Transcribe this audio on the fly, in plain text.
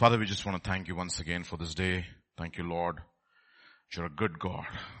Father, we just want to thank you once again for this day. Thank you, Lord. You're a good God.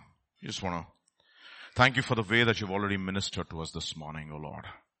 We just want to thank you for the way that you've already ministered to us this morning, O Lord.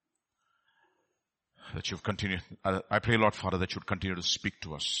 That you've continued. I pray, Lord Father, that you'd continue to speak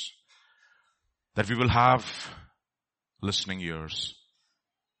to us. That we will have listening ears.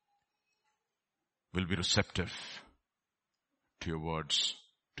 We'll be receptive to your words,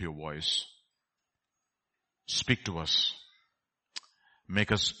 to your voice. Speak to us.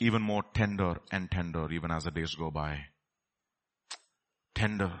 Make us even more tender and tender even as the days go by.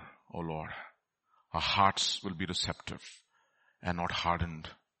 Tender, O Lord. Our hearts will be receptive and not hardened.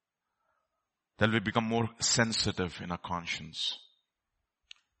 That we become more sensitive in our conscience.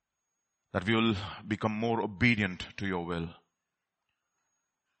 That we will become more obedient to your will.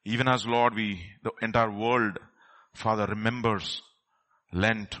 Even as, Lord, the entire world, Father, remembers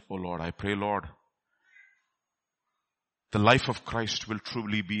Lent, O Lord, I pray, Lord, the life of Christ will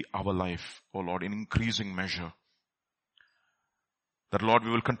truly be our life, O Lord, in increasing measure. That, Lord,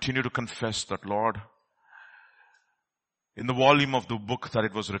 we will continue to confess that, Lord, in the volume of the book that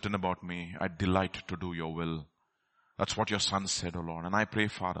it was written about me, I delight to do your will. That's what your Son said, O Lord. And I pray,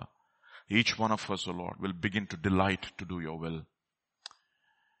 Father, each one of us, O Lord, will begin to delight to do your will.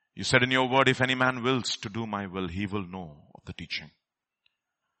 You said in your word, if any man wills to do my will, he will know of the teaching.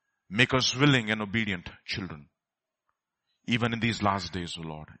 Make us willing and obedient children. Even in these last days, O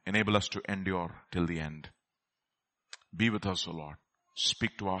Lord, enable us to endure till the end. Be with us, O Lord.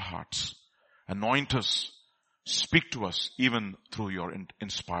 Speak to our hearts. Anoint us. Speak to us even through your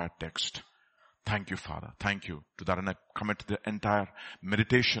inspired text. Thank you, Father. Thank you. To that, and I commit the entire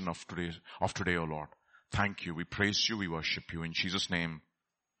meditation of today, O Lord. Thank you. We praise you. We worship you. In Jesus' name,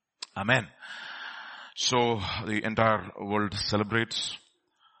 amen. So the entire world celebrates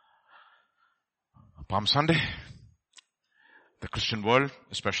Palm Sunday. The Christian world,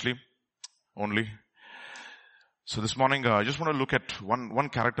 especially, only. So this morning, I just want to look at one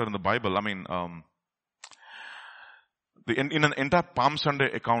character in the Bible. I mean, in an entire Palm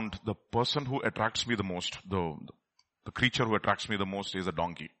Sunday account, the person who attracts me the most, the creature who attracts me the most is a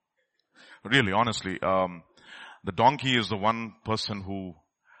donkey. Really, honestly, the donkey is the one person who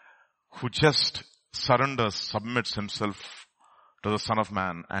just submits himself to the Son of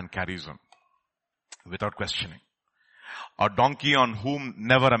Man and carries him without questioning. A donkey on whom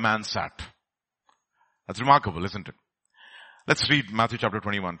never a man sat. That's remarkable, isn't it? Let's read Matthew chapter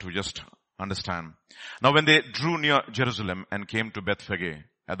 21 to just understand. Now when they drew near Jerusalem and came to Bethphage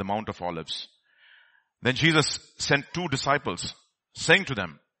at the Mount of Olives, then Jesus sent 2 disciples, saying to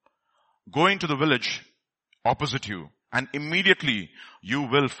them, go into the village opposite you, and immediately you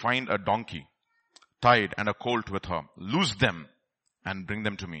will find a donkey tied and a colt with her. Loose them and bring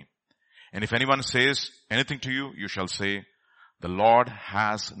them to me. And if anyone says anything to you, you shall say, the Lord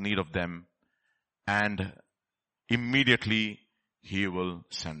has need of them, and immediately he will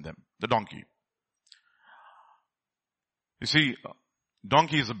send them. The donkey. You see,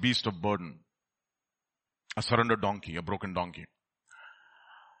 donkey is a beast of burden. A surrendered donkey, a broken donkey.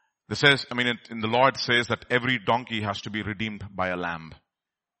 This says, in the law it says that every donkey has to be redeemed by a lamb.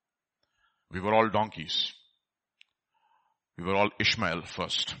 We were all donkeys. We were all Ishmael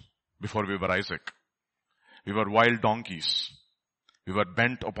first, before we were Isaac. We were wild donkeys. We were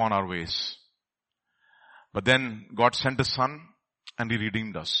bent upon our ways. But then God sent His Son and He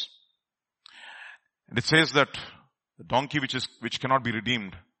redeemed us. And it says that the donkey which cannot be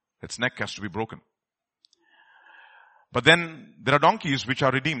redeemed, its neck has to be broken. But then there are donkeys which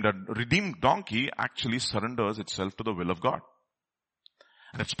are redeemed. A redeemed donkey actually surrenders itself to the will of God.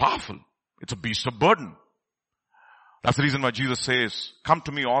 And it's powerful. It's a beast of burden. That's the reason why Jesus says, come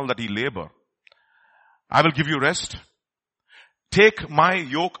to me all that ye labor. I will give you rest. Take my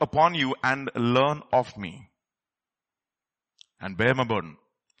yoke upon you and learn of me. And bear my burden,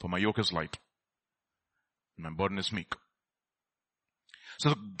 for my yoke is light. And my burden is meek. So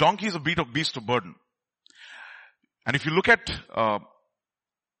the donkey is a beast of burden. And if you look at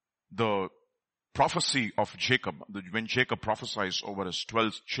the prophecy of Jacob, when Jacob prophesies over his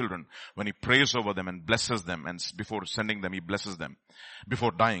 12 children, when he prays over them and blesses them, and before sending them, he blesses them.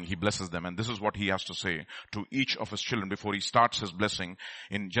 Before dying, he blesses them. And this is what he has to say to each of his children before he starts his blessing.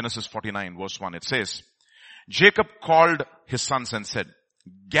 In Genesis 49 verse 1, it says, Jacob called his sons and said,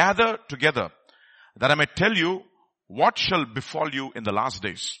 gather together that I may tell you what shall befall you in the last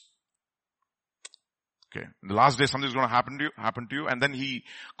days. Okay. In the last day, something is going to happen to you. And then he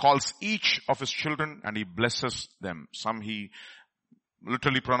calls each of his children and he blesses them. Some he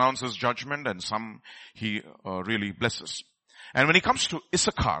literally pronounces judgment and some he really blesses. And when he comes to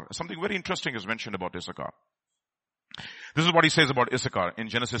Issachar, something very interesting is mentioned about Issachar. This is what he says about Issachar in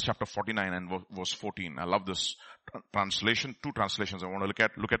Genesis chapter 49 and verse 14. I love this translation. Two translations I want to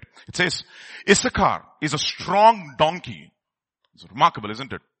look at. It says, Issachar is a strong donkey. It's remarkable,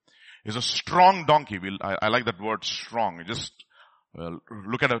 isn't it? It's a strong donkey. I like that word strong. You just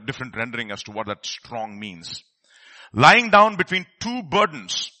look at a different rendering as to what that strong means. Lying down between two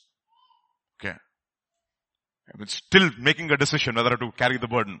burdens. Okay. It's still making a decision whether to carry the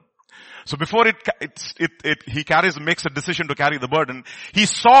burden. So before he makes a decision to carry the burden, he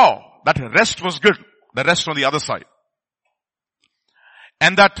saw that rest was good, the rest on the other side.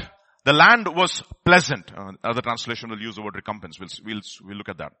 And that the land was pleasant. Other translation will use the word recompense. We'll look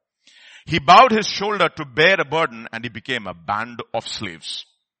at that. He bowed his shoulder to bear a burden and he became a band of slaves.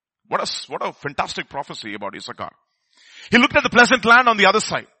 What a fantastic prophecy about Issachar. He looked at the pleasant land on the other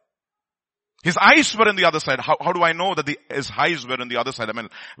side. His eyes were on the other side. How do I know that his eyes were on the other side? I mean,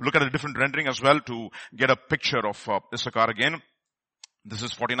 look at a different rendering as well to get a picture of Issachar again. This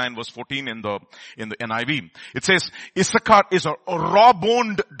is 49 verse 14 in the NIV. It says, Issachar is a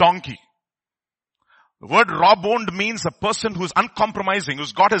raw-boned donkey. The word raw-boned means a person who's uncompromising,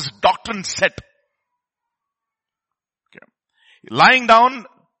 who's got his doctrine set. Okay. Lying down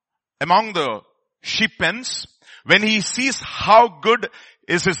among the sheep pens, when he sees how good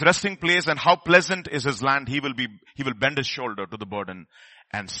is his resting place and how pleasant is his land, he will bend his shoulder to the burden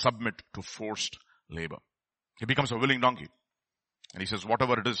and submit to forced labor. He becomes a willing donkey. And he says,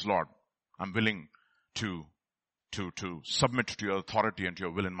 whatever it is, Lord, I'm willing to submit to your authority and to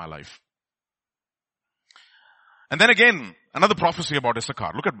your will in my life. And then again, another prophecy about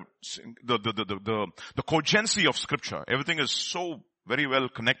Issachar. Look at the cogency of scripture. Everything is so very well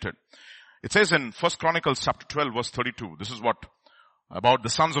connected. It says in 1 Chronicles chapter 12 verse 32, this is what about the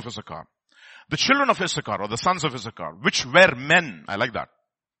sons of Issachar. The children of Issachar, or the sons of Issachar, which were men. I like that.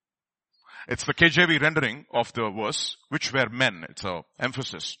 It's the KJV rendering of the verse, which were men. It's a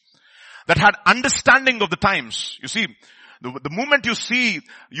emphasis. That had understanding of the times. You see, the moment you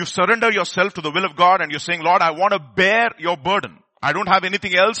surrender yourself to the will of God and you're saying, Lord, I want to bear your burden. I don't have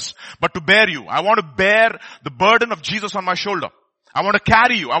anything else but to bear you. I want to bear the burden of Jesus on my shoulder. I want to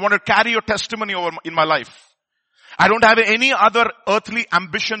carry you. I want to carry your testimony in my life. I don't have any other earthly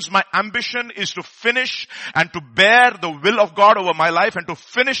ambitions. My ambition is to finish and to bear the will of God over my life and to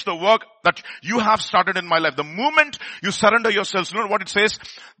finish the work that you have started in my life. The moment you surrender yourselves, you know what it says?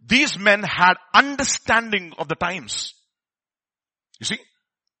 These men had understanding of the times. You see?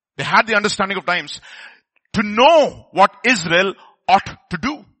 They had the understanding of times to know what Israel ought to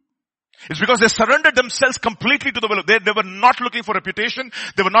do. It's because they surrendered themselves completely to the will of God. They were not looking for reputation.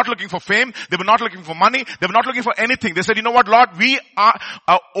 They were not looking for fame. They were not looking for money. They were not looking for anything. They said, you know what, Lord,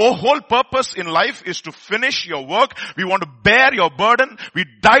 our whole purpose in life is to finish your work. We want to bear your burden. We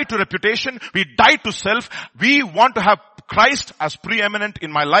die to reputation. We die to self. We want to have Christ as preeminent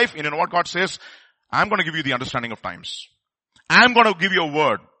in my life. And you know what God says? I'm going to give you the understanding of times. I'm going to give you a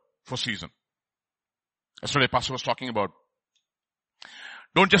word for season. Yesterday, Pastor was talking about,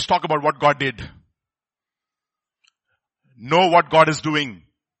 don't just talk about what God did. Know what God is doing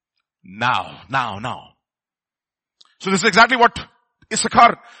now. So this is exactly what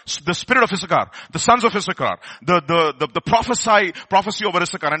Issachar, the spirit of Issachar, the sons of Issachar, the prophecy over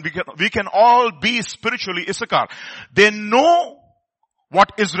Issachar, and we can all be spiritually Issachar. They know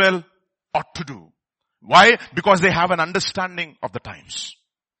what Israel ought to do. Why? Because they have an understanding of the times.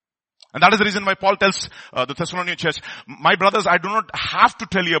 And that is the reason why Paul tells the Thessalonian church, my brothers, I do not have to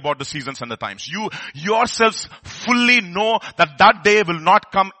tell you about the seasons and the times. You yourselves fully know that day will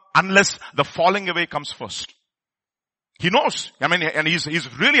not come unless the falling away comes first. He knows. I mean, and he's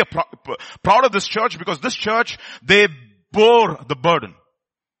really proud of this church because this church, they bore the burden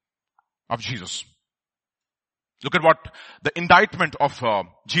of Jesus. Look at what the indictment of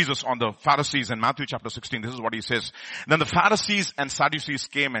Jesus on the Pharisees in Matthew chapter 16. This is what he says. Then the Pharisees and Sadducees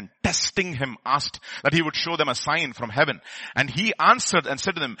came and testing him asked that he would show them a sign from heaven. And he answered and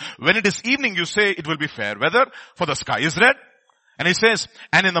said to them, when it is evening you say it will be fair weather, for the sky is red. And he says,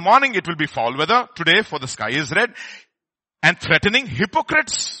 and in the morning it will be foul weather today, for the sky is red. And threatening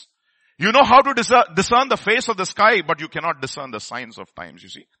hypocrites. You know how to discern the face of the sky, but you cannot discern the signs of times, you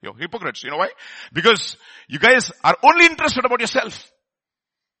see. You're hypocrites. You know why? Because you guys are only interested about yourself.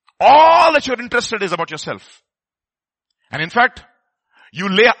 All that you're interested is about yourself. And in fact, you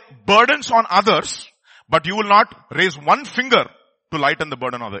lay burdens on others, but you will not raise one finger to lighten the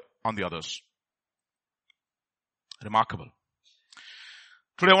burden on the others. Remarkable.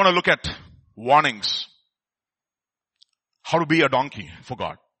 Today I want to look at warnings. How to be a donkey for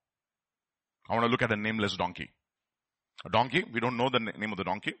God. I want to look at a nameless donkey. A donkey, we don't know the name of the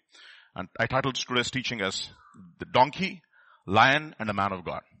donkey. And I titled today's teaching as the donkey lion and a man of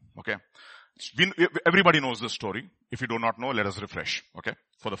God. Okay. Everybody knows this story. If you do not know, let us refresh. Okay.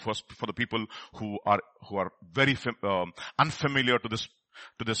 For the people who are very unfamiliar to this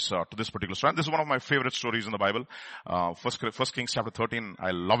particular story. And this is one of my favorite stories in the Bible. First Kings chapter 13.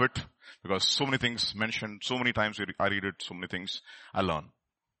 I love it because so many things mentioned, so many times I read it, so many things I learn.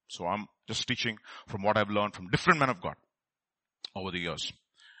 So I'm just teaching from what I've learned from different men of God over the years.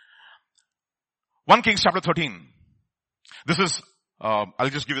 1 Kings chapter 13. This is, I'll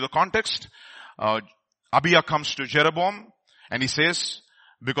just give you the context. Abijah comes to Jeroboam and he says,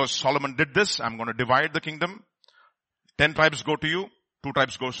 because Solomon did this, I'm going to divide the kingdom. 10 tribes go to you, 2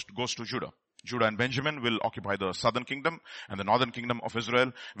 tribes goes to Judah. Judah and Benjamin will occupy the southern kingdom and the northern kingdom of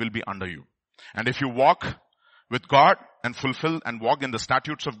Israel will be under you. And if you walk with God and fulfill and walk in the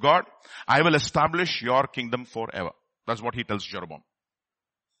statutes of God, I will establish your kingdom forever. That's what he tells Jeroboam.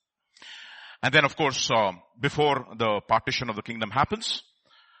 And then of course, before the partition of the kingdom happens,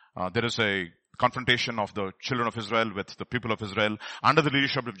 there is a confrontation of the children of Israel with the people of Israel. Under the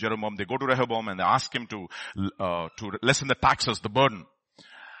leadership of Jeroboam, they go to Rehoboam and they ask him to lessen the taxes, the burden.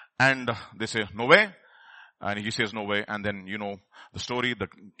 And they say, no way. And he says, no way. And then, you know, the story, the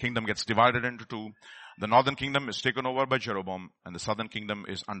kingdom gets divided into 2. The northern kingdom is taken over by Jeroboam and the southern kingdom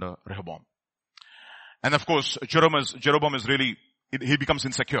is under Rehoboam. And of course, Jeroboam is really, he becomes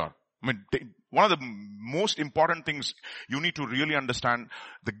insecure. I mean, one of the most important things you need to really understand,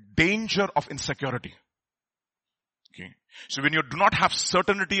 the danger of insecurity. Okay. So when you do not have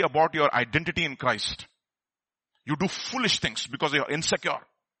certainty about your identity in Christ, you do foolish things because you are insecure.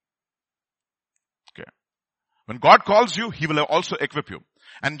 Okay. When God calls you, He will also equip you.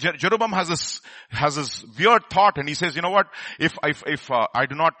 And Jeroboam has this weird thought and he says, you know what, if I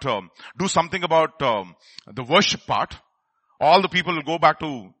do not do something about the worship part, all the people will go back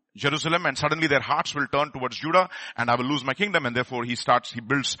to Jerusalem and suddenly their hearts will turn towards Judah and I will lose my kingdom. And therefore he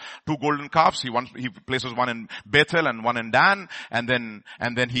builds 2 golden calves. He places one in Bethel and one in Dan. And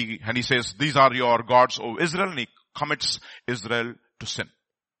then he says, these are your gods, O Israel. And he commits Israel to sin.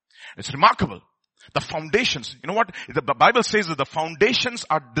 It's remarkable. The foundations, you know what? The Bible says that the foundations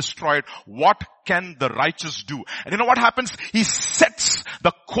are destroyed. What can the righteous do? And you know what happens? He sets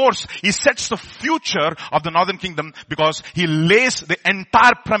the course. He sets the future of the northern kingdom because he lays the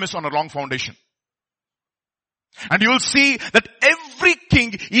entire premise on a wrong foundation. And you will see that every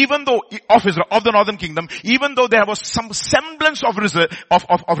king, even though of Israel, of the northern kingdom, even though there was some semblance of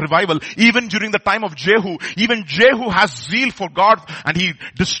revival, even during the time of Jehu, even Jehu has zeal for God and he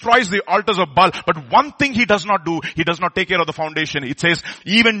destroys the altars of Baal. But one thing he does not do, he does not take care of the foundation. It says,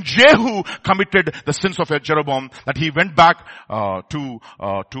 even Jehu committed the sins of Jeroboam, that he went back to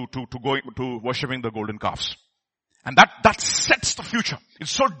worshipping the golden calves. And that sets the future.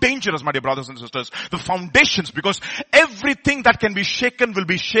 It's so dangerous, my dear brothers and sisters. The foundations, because everything that can be shaken will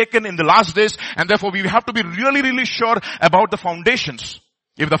be shaken in the last days. And therefore we have to be really, really sure about the foundations.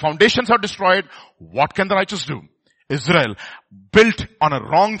 If the foundations are destroyed, what can the righteous do? Israel built on a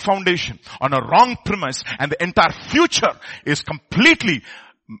wrong foundation, on a wrong premise, and the entire future is completely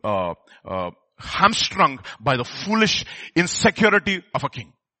hamstrung by the foolish insecurity of a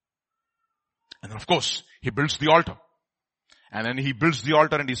king. And then of course, he builds the altar. And then he builds the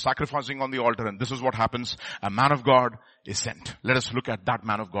altar and he's sacrificing on the altar. And this is what happens. A man of God is sent. Let us look at that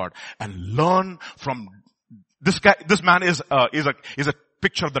man of God and learn from this guy. This man is a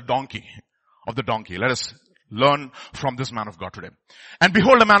picture of the donkey. Let us learn from this man of God today. And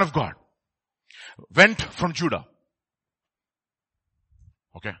behold, a man of God went from Judah.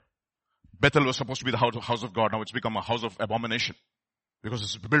 Okay. Bethel was supposed to be the house of God. Now it's become a house of abomination because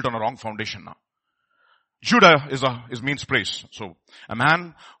it's built on a wrong foundation now. Judah means praise. So a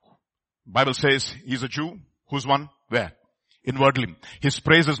man, Bible says he's a Jew. Who's one? Where? Inwardly. His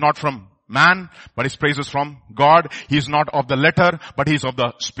praise is not from man, but his praise is from God. He's not of the letter, but he's of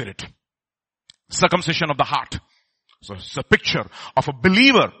the spirit. Circumcision of the heart. So it's a picture of a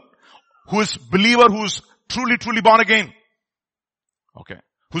believer who's truly, truly born again. Okay.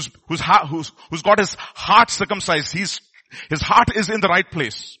 Who's got his heart circumcised. His heart is in the right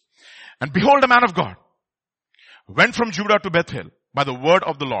place. And behold, a man of God went from Judah to Bethel by the word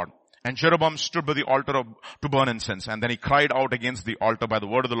of the Lord. And Jeroboam stood by the altar to burn incense. And then he cried out against the altar by the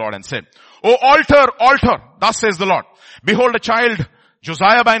word of the Lord and said, O altar, altar, thus says the Lord, behold, a child,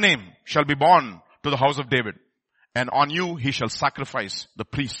 Josiah by name, shall be born to the house of David. And on you he shall sacrifice the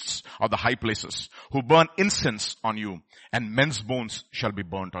priests of the high places who burn incense on you, and men's bones shall be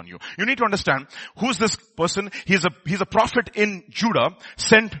burnt on you. You need to understand who's this person. He's a prophet in Judah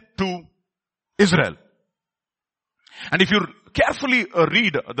sent to Israel. And if you carefully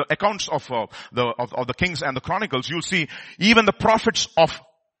read the accounts of the kings and the chronicles, you'll see even the prophets of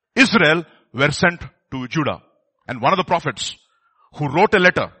Israel were sent to Judah. And one of the prophets who wrote a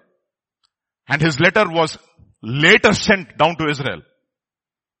letter, and his letter was later sent down to Israel.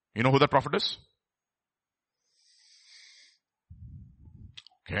 You know who that prophet is?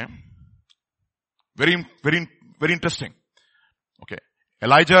 Okay. Very, very, very interesting. Okay.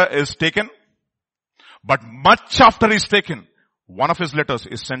 Elijah is taken, but much after he's taken, one of his letters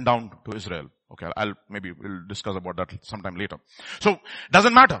is sent down to Israel. Okay, we'll discuss about that sometime later. So,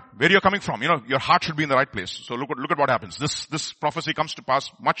 doesn't matter where you're coming from. Your heart should be in the right place. So look at what happens. This prophecy comes to pass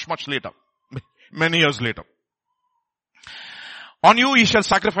much, much later. Many years later. On you he shall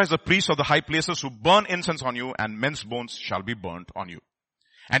sacrifice the priests of the high places who burn incense on you, and men's bones shall be burnt on you.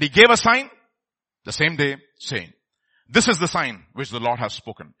 And he gave a sign the same day, saying, this is the sign which the Lord has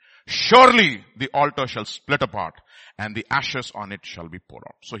spoken. Surely the altar shall split apart, and the ashes on it shall be poured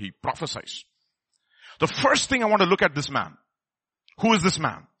out. So he prophesies. The first thing I want to look at this man. Who is this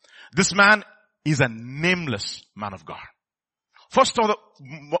man? This man is a nameless man of God. First of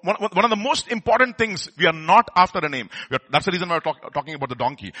one of the most important things, we are not after a name. That's the reason why we're talking about the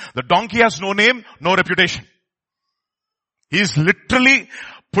donkey. The donkey has no name, no reputation. He's literally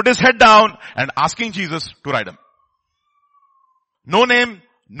put his head down and asking Jesus to ride him. No name,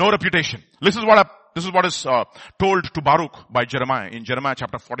 no reputation. This is what is told to Baruch by Jeremiah in Jeremiah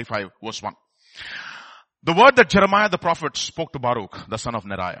chapter 45 verse 1. The word that Jeremiah the prophet spoke to Baruch, the son of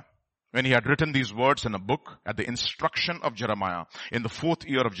Neriah, when he had written these words in a book at the instruction of Jeremiah in the 4th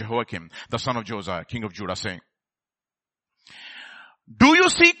year of Jehoiakim, the son of Josiah, king of Judah, saying, do you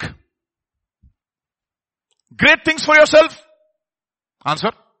seek great things for yourself?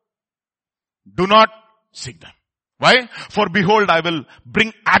 Answer, do not seek them. Why? For behold, I will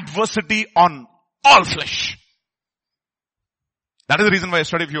bring adversity on all flesh. That is the reason why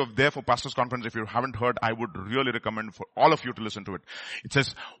yesterday, if you are there for Pastor's Conference, if you haven't heard, I would really recommend for all of you to listen to it. It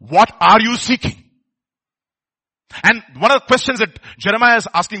says, what are you seeking? And one of the questions that Jeremiah is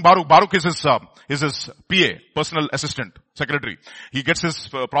asking Baruch is his PA, personal assistant, secretary. He gets his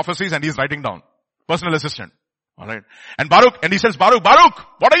prophecies and he's writing down. Personal assistant. Alright. And he says, Baruch,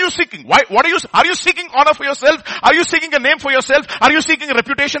 what are you seeking? Are you seeking honor for yourself? Are you seeking a name for yourself? Are you seeking a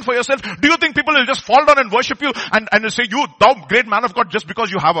reputation for yourself? Do you think people will just fall down and worship you and say, you, thou great man of God, just because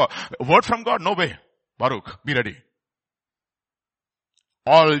you have a word from God? No way. Baruch, be ready.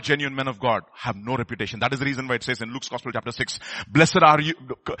 All genuine men of God have no reputation. That is the reason why it says in Luke's Gospel chapter 6, blessed are you,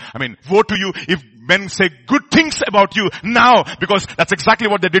 woe to you if men say good things about you now, because that's exactly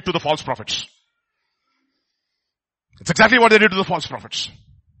what they did to the false prophets. It's exactly what they did to the false prophets.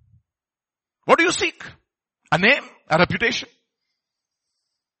 What do you seek? A name? A reputation?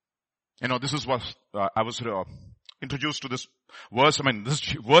 This is what I was introduced to this verse.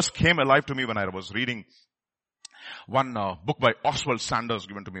 This verse came alive to me when I was reading one book by Oswald Sanders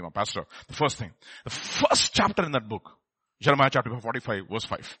given to me, my pastor. The first chapter in that book, Jeremiah chapter 45 verse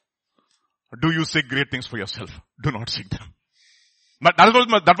 5. Do you seek great things for yourself? Do not seek them. But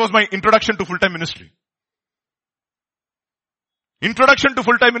that was my introduction to full-time ministry. Introduction to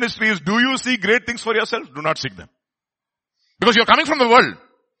full-time ministry is, do you seek great things for yourself? Do not seek them. Because you're coming from the world.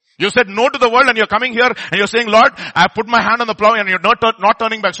 You said no to the world and you're coming here and you're saying, Lord, I put my hand on the plow and you're not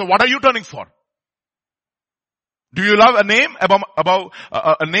turning back. So what are you turning for? Do you love a name above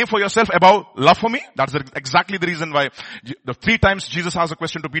a name for yourself above love for me? That's exactly the reason why the 3 times Jesus asked a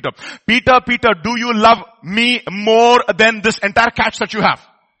question to Peter. Peter, do you love me more than this entire catch that you have?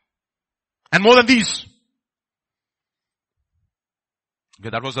 And more than these? Okay,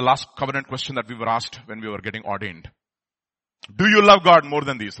 that was the last covenant question that we were asked when we were getting ordained. Do you love God more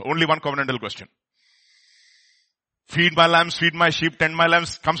than these? Only one covenantal question. Feed my lambs, feed my sheep, tend my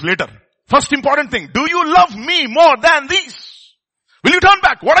lambs comes later. First important thing, do you love me more than these? Will you turn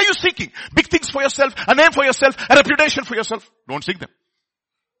back? What are you seeking? Big things for yourself, a name for yourself, a reputation for yourself. Don't seek them.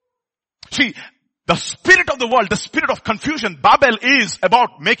 See, the spirit of the world, the spirit of confusion, Babel is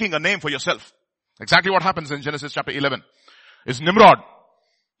about making a name for yourself. Exactly what happens in Genesis chapter 11 is Nimrod.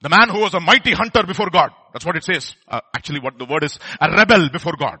 The man who was a mighty hunter before God. That's what it says. Actually what the word is, a rebel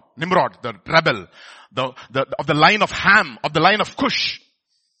before God. Nimrod, the rebel. Of the line of Ham, of the line of Cush.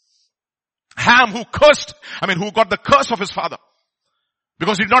 Ham who got the curse of his father.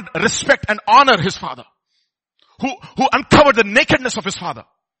 Because he did not respect and honor his father. Who uncovered the nakedness of his father.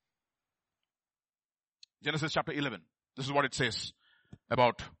 Genesis chapter 11. This is what it says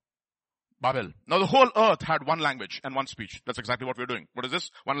about Babel. Now the whole earth had one language and one speech. That's exactly what we're doing. What is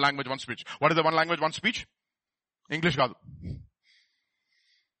this? One language, one speech. What is the one language, one speech? English kaadu.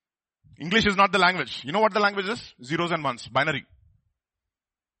 English is not the language. You know what the language is? Zeros and ones. Binary.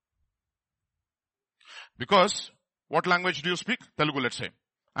 Because, what language do you speak? Telugu, let's say.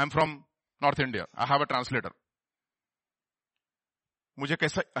 I'm from North India. I have a translator. मुझे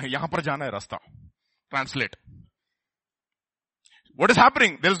कैसा, यहाँ पर जाना है रास्ता. Translate. What is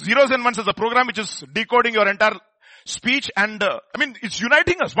happening? There's zeros and ones as a program which is decoding your entire speech and, it's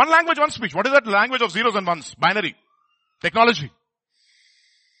uniting us. One language, one speech. What is that language of zeros and ones? Binary. Technology.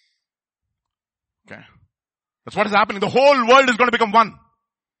 Okay. That's what is happening. The whole world is going to become one.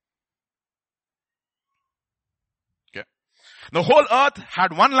 Okay. The whole earth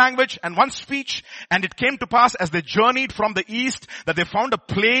had one language and one speech, and it came to pass as they journeyed from the east that they found a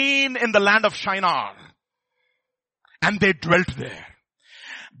plain in the land of Shinar. And they dwelt there.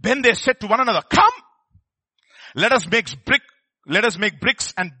 Then they said to one another, come, let us make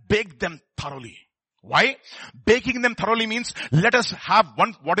bricks and bake them thoroughly. Why? Baking them thoroughly means let us have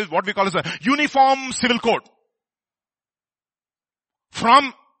what we call as a uniform civil code.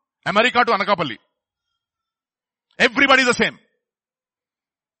 From America to Anakapalli. Everybody the same.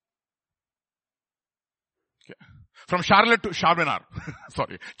 Okay. From Charlotte to Charminar.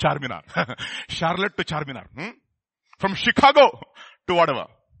 Sorry, Charminar. Charlotte to Charminar. From Chicago to whatever.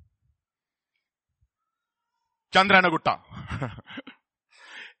 Chandranagutta.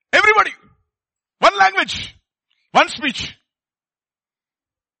 Everybody. One language. One speech.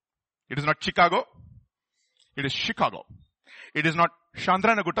 It is not Chicago. It is Chicago. It is not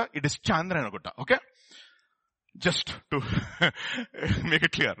Chandranagutta. It is Chandranagutta. Okay? Just to make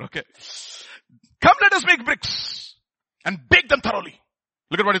it clear. Okay? Come, let us make bricks and bake them thoroughly.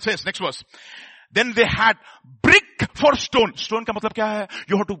 Look at what it says. Next verse. Then they had brick for stone. Stone ka matlab kya hai?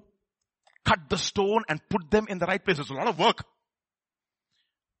 You have to cut the stone and put them in the right place. It's a lot of work.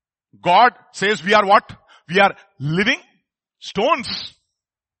 God says we are what? We are living stones.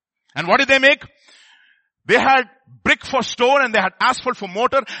 And what did they make? They had brick for stone and they had asphalt for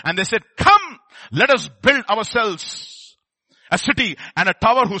mortar, and they said, come, let us build ourselves a city and a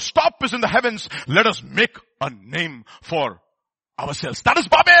tower whose top is in the heavens. Let us make a name for ourselves. That is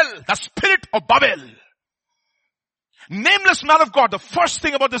Babel. The spirit of Babel. Nameless man of God. The first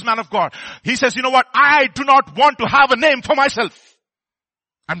thing about this man of God, he says, you know what? I do not want to have a name for myself.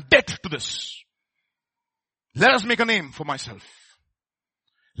 I'm dead to this. Let us make a name for myself,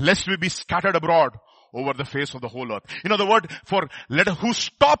 lest we be scattered abroad over the face of the whole earth. You know the word for whose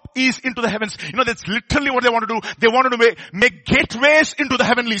top is into the heavens. You know that's literally what they wanted to do. They wanted to make gateways into the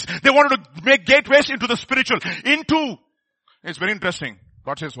heavenlies. They wanted to make gateways into the spiritual. It's very interesting.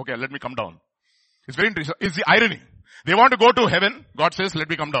 God says, okay, let me come down. It's very interesting. It's the irony. They want to go to heaven. God says, let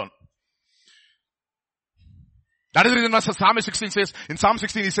me come down. That is the reason why Psalm 16 says, in Psalm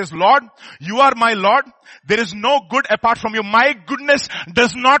 16 he says, Lord, you are my Lord. There is no good apart from you. My goodness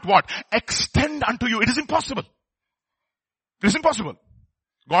does not what? Extend unto you. It is impossible. It is impossible.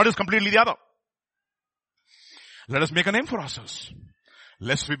 God is completely the other. Let us make a name for ourselves,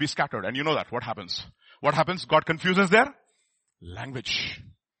 lest we be scattered. And you know that. What happens? What happens? God confuses their language.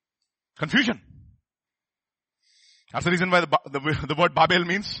 Confusion. That's the reason why the word Babel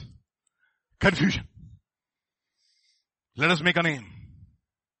means confusion. Let us make a name,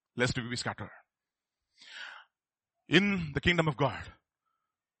 lest we be scattered. In the kingdom of God,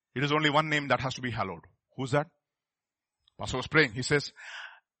 it is only one name that has to be hallowed. Who's that? Pastor was praying. He says,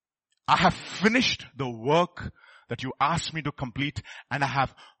 I have finished the work that you asked me to complete, and I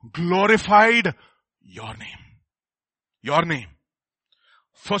have glorified your name. Your name.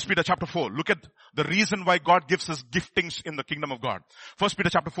 1 Peter chapter 4. Look at the reason why God gives us giftings in the kingdom of God. 1 Peter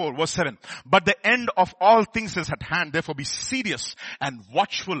chapter 4 verse 7. But the end of all things is at hand. Therefore be serious and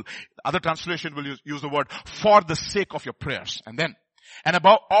watchful. Other translation will use the word for the sake of your prayers. And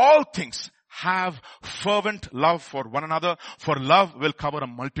above all things, have fervent love for one another, for love will cover a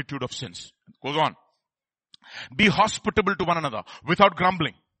multitude of sins. It goes on. Be hospitable to one another without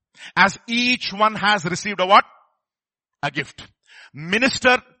grumbling. As each one has received a what? A gift.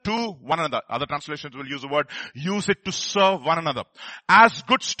 Minister to one another. Other translations will use the word, use it to serve one another. As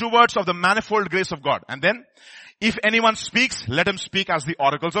good stewards of the manifold grace of God. And then, if anyone speaks, let him speak as the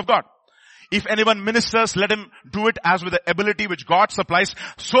oracles of God. If anyone ministers, let him do it as with the ability which God supplies,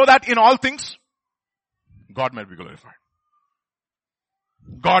 so that in all things, God may be glorified.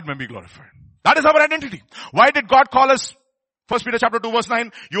 God may be glorified. That is our identity. Why did God call us? 1 Peter chapter 2 verse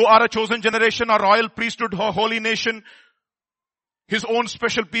 9, you are a chosen generation, a royal priesthood, a holy nation, His own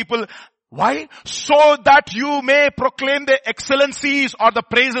special people. Why? So that you may proclaim the excellencies or the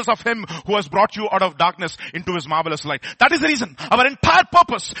praises of Him who has brought you out of darkness into His marvelous light. That is the reason. Our entire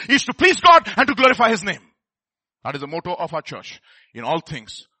purpose is to please God and to glorify His name. That is the motto of our church. In all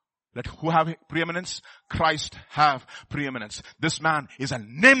things, Let who have preeminence? Christ have preeminence. This man is a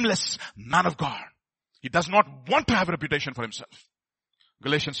nameless man of God. He does not want to have a reputation for himself.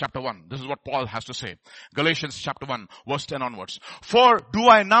 Galatians chapter 1. This is what Paul has to say. Galatians chapter 1, verse 10 onwards. For do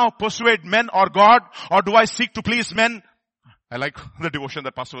I now persuade men or God, or do I seek to please men? I like the devotion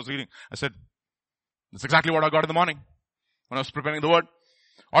that pastor was reading. I said, that's exactly what I got in the morning when I was preparing the word.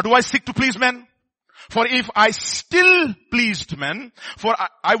 Or do I seek to please men? For if I still pleased men, for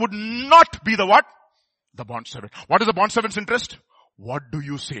I would not be the what? The bondservant. What is the bondservant's interest? What do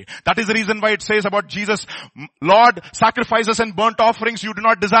you say? That is the reason why it says about Jesus, Lord, sacrifices and burnt offerings you do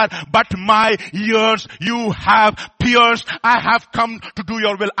not desire, but my ears you have pierced. I have come to do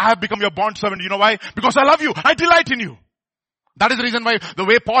your will. I have become your bondservant. You know why? Because I love you. I delight in you. That is the reason why the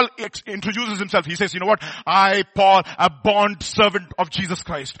way Paul introduces himself, he says, you know what? I, Paul, a bond servant of Jesus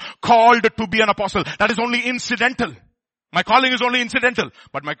Christ, called to be an apostle. That is only incidental. My calling is only incidental.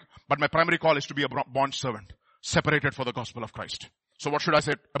 But my primary call is to be a bond servant, separated for the gospel of Christ. So what should I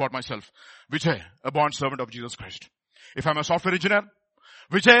say about myself? Vijay, a bond servant of Jesus Christ. If I'm a software engineer,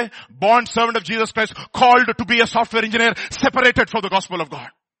 Vijay, bond servant of Jesus Christ, called to be a software engineer, separated for the gospel of God.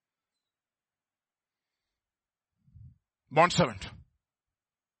 Bond servant.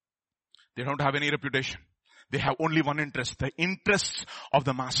 They don't have any reputation. They have only one interest. The interest of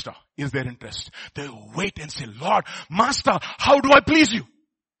the master is their interest. They wait and say, Lord, master, how do I please you?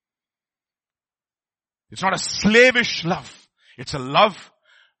 It's not a slavish love. It's a love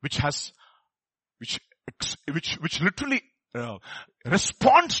which literally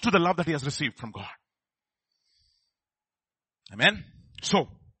responds to the love that he has received from God. Amen. So,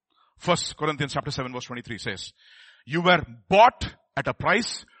 1 Corinthians chapter 7 verse 23 says, you were bought at a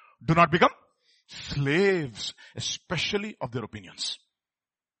price. Do not become slaves, especially of their opinions.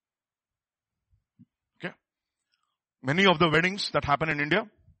 Okay. Many of the weddings that happen in India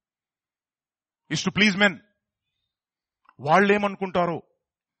is to please men. Vallemankuntaro.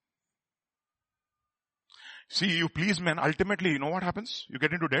 See, you please men, ultimately, you know what happens? You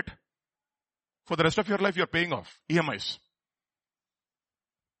get into debt. For the rest of your life, you're paying off EMIs.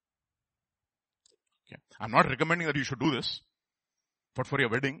 Okay. I'm not recommending that you should do this, but for your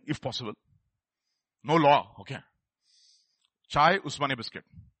wedding, if possible. No law, okay. Chai, Usmani biscuit.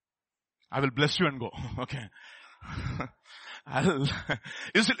 I will bless you and go, okay.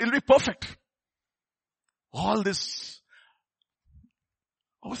 It'll be perfect. All this.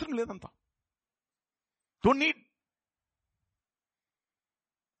 అవసరం లేదంతా. Don't need.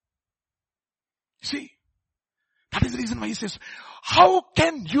 See, that is the reason why he says, how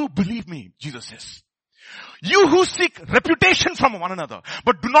can you believe me? Jesus says. You who seek reputation from one another,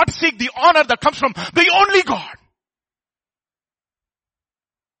 but do not seek the honor that comes from the only God.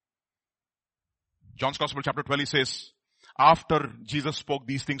 John's Gospel chapter 12 says, after Jesus spoke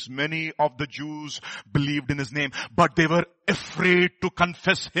these things, many of the Jews believed in his name, but they were afraid to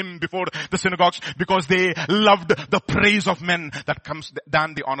confess him before the synagogues because they loved the praise of men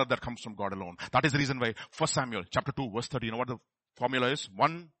than the honor that comes from God alone. That is the reason why 1 Samuel chapter 2 verse 30, you know what the formula is?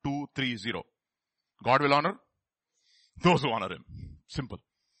 1, 2, 3, 0. God will honor those who honor him. Simple.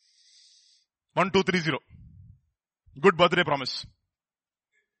 1, 2, 3, 0. Good birthday promise.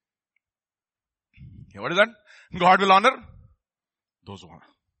 Okay, what is that? God will honor those who honor.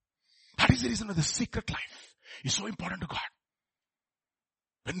 That is the reason why the secret life is so important to God.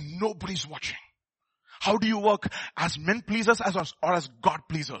 When nobody's watching. How do you work as men pleasers or as God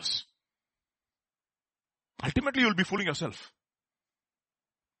pleasers? Ultimately, you'll be fooling yourself.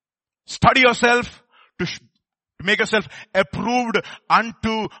 Study yourself to make yourself approved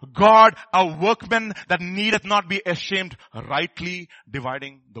unto God, a workman that needeth not be ashamed, rightly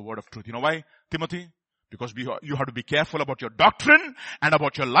dividing the word of truth. You know why, Timothy? Because you have to be careful about your doctrine and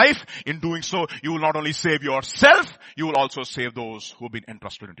about your life. In doing so, you will not only save yourself, you will also save those who have been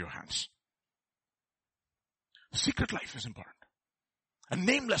entrusted into your hands. Secret life is important. A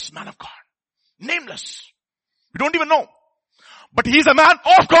nameless man of God. Nameless. We don't even know. But he's a man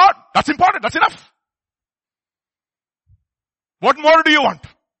of God. That's important. That's enough. What more do you want?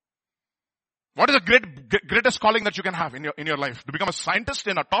 What is the greatest calling that you can have in your life? To become a scientist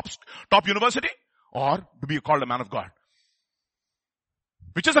in a top university? Or to be called a man of God?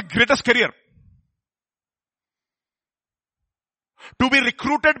 Which is the greatest career? To be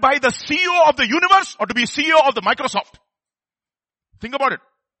recruited by the CEO of the universe or to be CEO of the Microsoft? Think about it.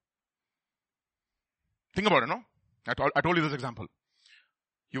 Think about it, no? I told you this example.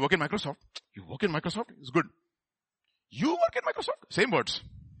 You work in Microsoft. You work in Microsoft. It's good. You work in Microsoft. Same words.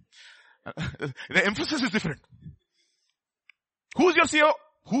 The emphasis is different. Who's your CEO?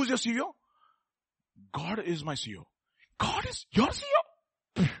 Who's your CEO? God is my CEO. God is your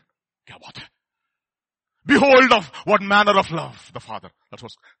CEO? Kya baat hai? Behold of what manner of love the Father. That's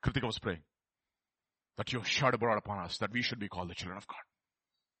what Kritika was praying. That you shed abroad upon us, that we should be called the children of God.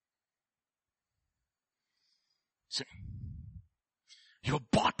 See, you are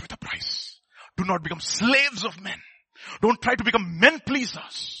bought with a price. Do not become slaves of men. Don't try to become men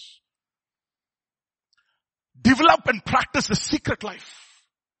pleasers. Develop and practice the secret life.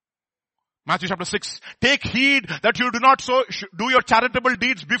 Matthew chapter 6. Take heed that you do not do your charitable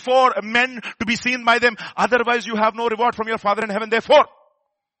deeds before men to be seen by them. Otherwise you have no reward from your Father in heaven. Therefore,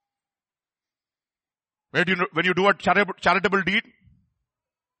 when you do a charitable deed,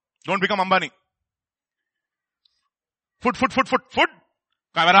 don't become Ambani. Food.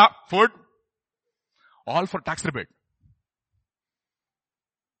 Camera, food. All for tax rebate.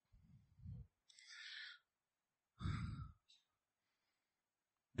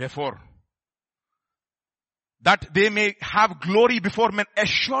 Therefore, that they may have glory before men.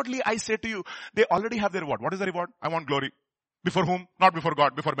 Assuredly I say to you, they already have their reward. What is the reward? I want glory. Before whom? Not before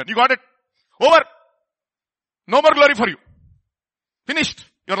God, before men. You got it? Over. No more glory for you. Finished.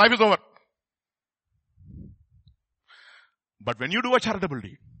 Your life is over. But when you do a charitable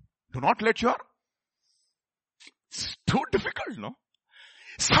deed, do not let your... It's too difficult, no?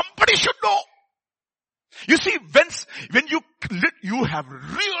 Somebody should know. You see, when you have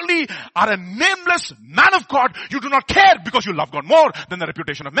really are a nameless man of God, you do not care because you love God more than the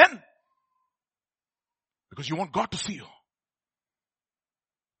reputation of men. Because you want God to see you.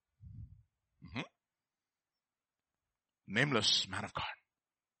 Nameless man of God.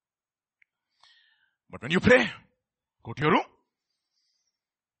 But when you pray, go to your room.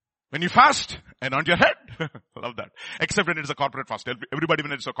 When you fast, anoint your head. Love that. Except when it is a corporate fast. Everybody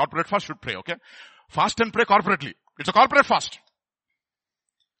when it's a corporate fast should pray, okay? Fast and pray corporately. It's a corporate fast.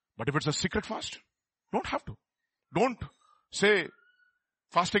 But if it's a secret fast, don't have to. Don't say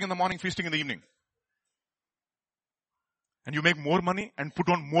fasting in the morning, feasting in the evening. And you make more money and put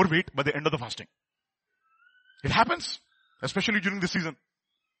on more weight by the end of the fasting. It happens. Especially during this season.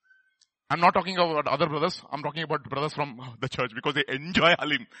 I'm not talking about other brothers. I'm talking about brothers from the church because they enjoy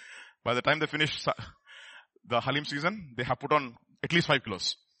Halim. By the time they finish the Halim season, they have put on at least 5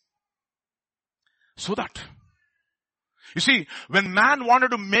 kilos. So that. You see, when man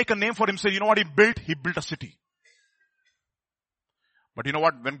wanted to make a name for himself, you know what he built? He built a city. But you know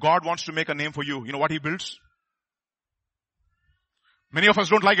what? When God wants to make a name for you, you know what he builds? Many of us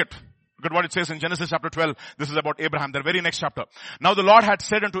don't like it. Look at what it says in Genesis chapter 12. This is about Abraham, the very next chapter. Now the Lord had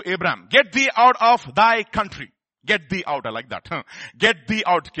said unto Abraham, get thee out of thy country. Get thee out. I like that. Get thee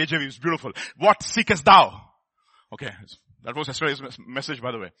out. KJV is beautiful. What seekest thou? Okay. That was yesterday's message,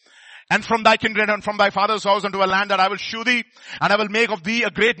 by the way. And from thy kindred and from thy father's house unto a land that I will shew thee, and I will make of thee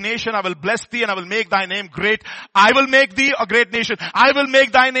a great nation. I will bless thee and I will make thy name great. I will make thee a great nation. I will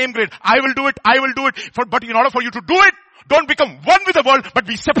make thy name great. I will do it. I will do it. But in order for you to do it, don't become one with the world, but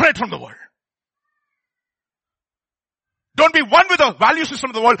be separate from the world. Don't be one with the value system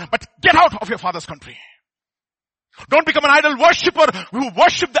of the world, but get out of your father's country. Don't become an idol worshipper who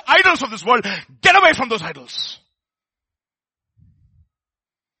worship the idols of this world. Get away from those idols.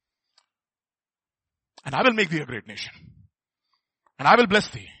 And I will make thee a great nation. And I will bless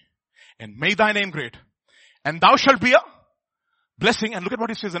thee. And make thy name great. And thou shalt be a blessing. And look at what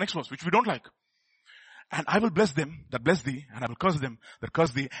he says in the next verse, which we don't like. And I will bless them that bless thee, and I will curse them that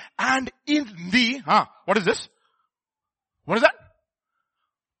curse thee. And in thee, what is this? What is that?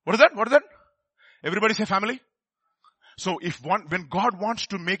 What is that? What is that? Everybody say family. So when God wants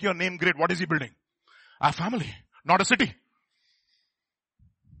to make your name great, what is he building? A family, not a city.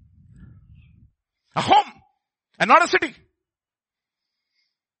 A home, and not a city.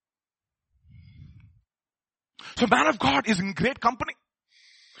 So man of God is in great company.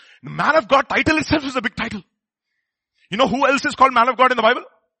 The man of God title itself is a big title. You know who else is called man of God in the Bible?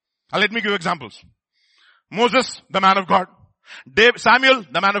 Let me give you examples. Moses, the man of God. Samuel,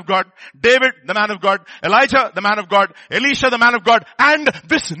 the man of God. David, the man of God. Elijah, the man of God. Elisha, the man of God. And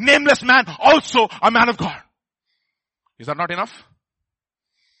this nameless man, also a man of God. Is that not enough?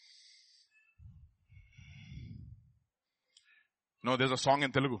 No, there's a song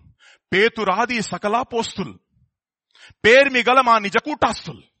in Telugu. Peturadi sakala postul. Per migalama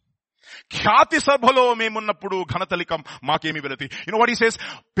nijakutastul. Khyati sabhalo memunnappudu ghanatalikam makemi velati. You know what he says?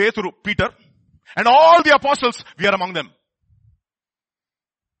 Peter, and all the apostles, we are among them.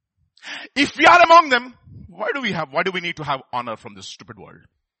 If we are among them, why do we need to have honor from this stupid world?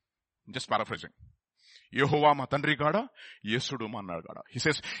 I'm just paraphrasing. Yehovah ma tandri gada, Yesudu ma nar gada. He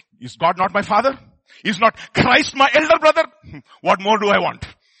says, is God not my father? Is not Christ my elder brother? What more do I want?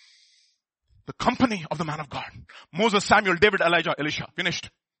 The company of the man of God. Moses, Samuel, David, Elijah, Elisha. Finished.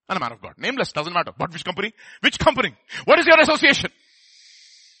 and a man of God. Nameless, doesn't matter. But which company? Which company? What is your association?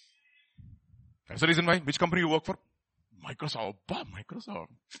 That's the reason why. Which company you work for? Microsoft. Microsoft.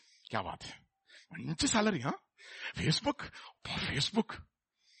 Kya baat hai? Niche salary, huh? Facebook.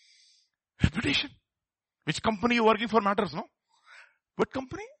 Reputation. Which company you working for matters, no? What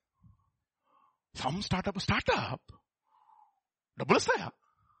company? Some startup. Double saya.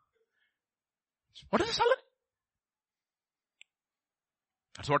 What is the salary?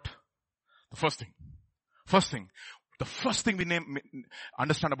 That's what the first thing. The first thing we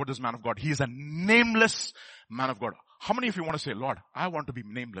understand about this man of God, he is a nameless man of God. How many of you want to say, Lord, I want to be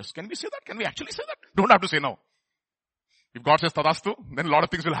nameless? Can we say that? Can we actually say that? Don't have to say no. If God says tadastu, then a lot of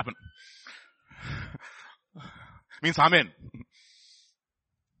things will happen. Means amen.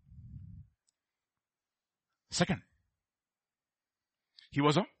 Second, he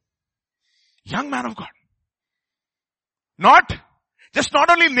was a young man of God. Not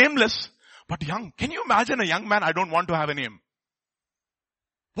only nameless, but young. Can you imagine a young man? I don't want to have a name.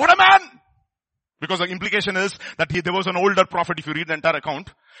 What a man! Because the implication is that there was an older prophet. If you read the entire account,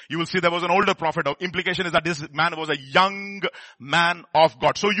 you will see there was an older prophet. The implication is that this man was a young man of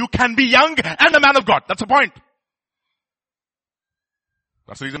God. So you can be young and a man of God. That's the point.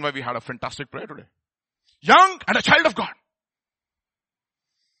 That's the reason why we had a fantastic prayer today. Young and a child of God.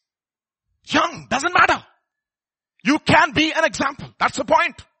 Young, doesn't matter. You can be an example. That's the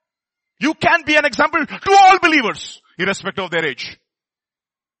point. You can be an example to all believers, irrespective of their age.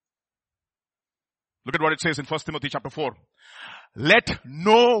 Look at what it says in 1 Timothy chapter 4. Let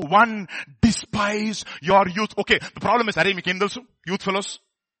no one despise your youth. Okay, the problem is, youth fellows.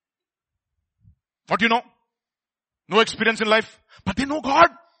 What do you know? No experience in life. But they know God.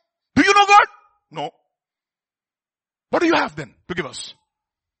 Do you know God? No. What do you have then to give us?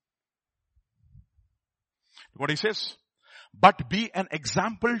 What he says. But be an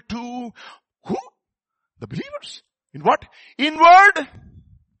example to who? The believers. In what? In word.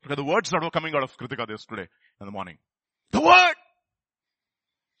 Look at the words that were coming out of Kritika this today in the morning. The word.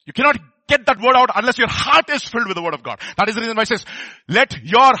 You cannot get that word out unless your heart is filled with the word of God. That is the reason why it says, let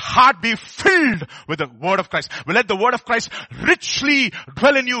your heart be filled with the word of Christ. Well, let the word of Christ richly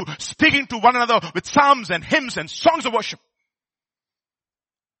dwell in you, speaking to one another with psalms and hymns and songs of worship.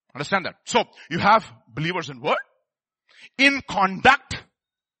 Understand that? So, you have believers in word, in conduct,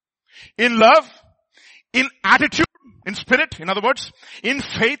 in love, in attitude, in spirit, in other words, in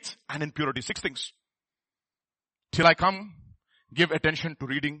faith and in purity. 6 things. Till I come, give attention to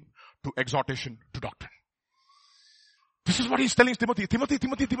reading, to exhortation, to doctrine. This is what he's telling Timothy.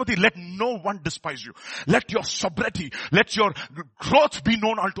 Timothy, let no one despise you. Let your sobriety, let your growth be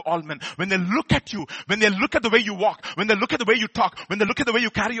known unto all men. When they look at you, when they look at the way you walk, when they look at the way you talk, when they look at the way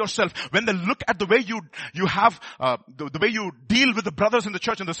you carry yourself, when they look at the way you have, the way you deal with the brothers in the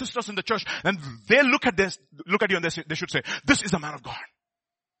church and the sisters in the church, and they look at you and they should say, this is a man of God.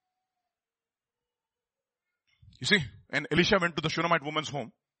 You see, when Elisha went to the Shunammite woman's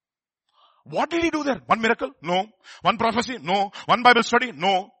home, what did he do there? One miracle? No. One prophecy? No. One Bible study?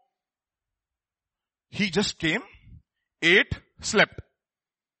 No. He just came, ate, slept.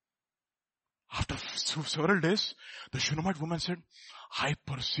 After several days, the Shunammite woman said, I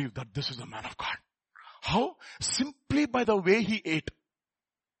perceive that this is a man of God. How? Simply by the way he ate.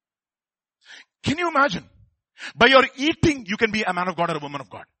 Can you imagine? By your eating, you can be a man of God or a woman of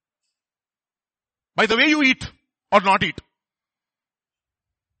God. By the way you eat or not eat.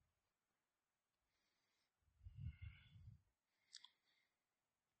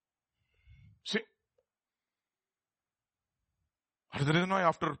 See? That is the reason why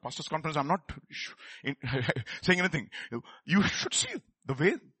after pastor's conference, I'm not saying anything. You should see the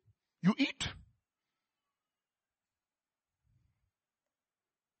way you eat.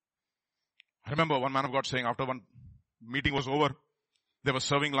 I remember one man of God saying after one meeting was over, they were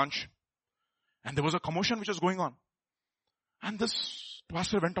serving lunch and there was a commotion which was going on. And this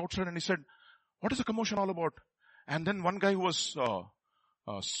pastor went outside and he said, what is the commotion all about? And then one guy who was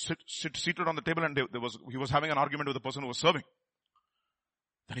seated on the table and he was having an argument with the person who was serving.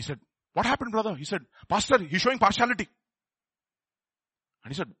 Then he said, what happened, brother? He said, pastor, he's showing partiality.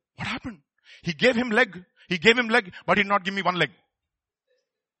 And he said, what happened? He gave him leg, but he did not give me one leg.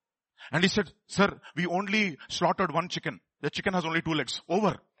 And he said, sir, we only slaughtered one chicken. The chicken has only 2 legs.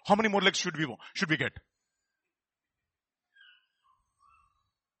 Over. How many more legs should we get?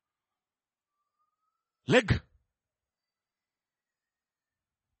 Leg.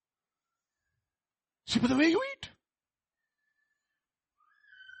 See, by the way you eat.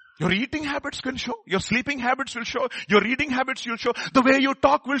 Your eating habits can show. Your sleeping habits will show. Your reading habits will show. The way you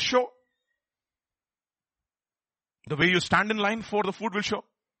talk will show. The way you stand in line for the food will show.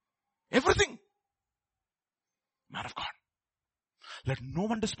 Everything. Man of God. Let no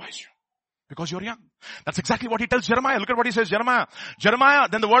one despise you because you're young. That's exactly what he tells Jeremiah. Look at what he says, Jeremiah. Jeremiah,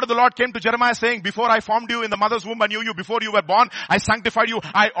 then the word of the Lord came to Jeremiah saying, before I formed you in the mother's womb, I knew you. Before you were born, I sanctified you.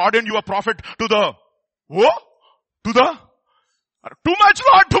 I ordained you a prophet to the, to the, too much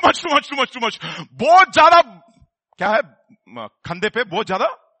Lord, too much. बहुत ज़्यादा, क्या है, खंदे पे बहुत ज़्यादा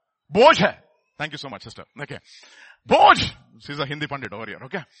बोझ है. Thank you so much, sister. Okay. बोझ. She's a Hindi pandit over here,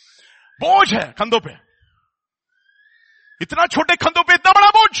 okay. बोझ है खंदों पे. इतना छोटे खंदों पे इतना बड़ा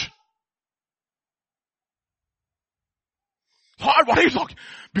बोझ. Lord, what are you talking?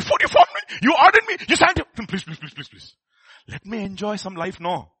 Before you formed me, you ordered me, you sanctified. Please. Let me enjoy some life.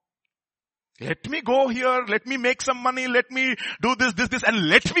 No. Let me go here, let me make some money, let me do this, and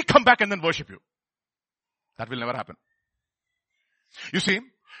let me come back and then worship you. That will never happen. You see,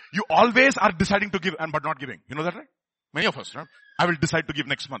 you always are deciding to give but not giving. You know that, right? Many of us, right? I will decide to give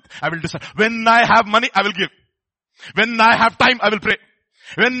next month. I will decide. When I have money, I will give. When I have time, I will pray.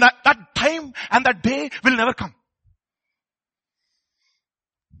 That time and that day will never come.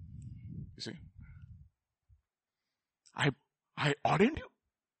 You see, I ordained you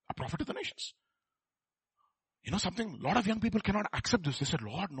a prophet to the nations. You know something? A lot of young people cannot accept this. They said,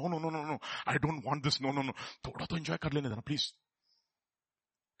 Lord, no. I don't want this. No. Thoda to enjoy kar lene dena, please.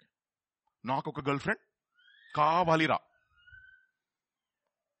 Knock a girlfriend. Ka walira.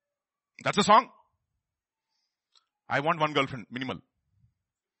 That's a song. I want one girlfriend, minimal.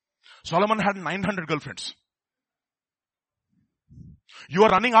 Solomon had 900 girlfriends. You are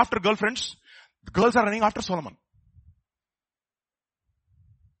running after girlfriends. The girls are running after Solomon.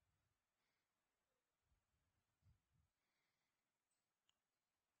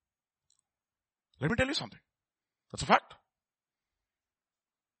 Let me tell you something. That's a fact.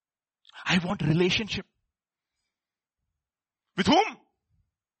 I want relationship. With whom?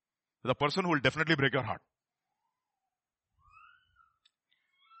 With a person who will definitely break your heart.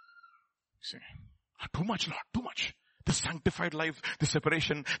 See, too much, Lord, too much. This sanctified life, this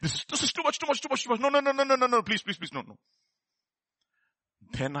separation, this is too much. No, please, no.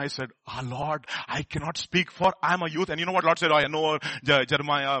 Then I said, Lord, I cannot speak for I am a youth. And you know what Lord said? I know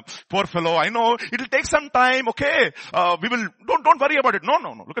Jeremiah, poor fellow, I know. It'll take some time, okay. Don't worry about it.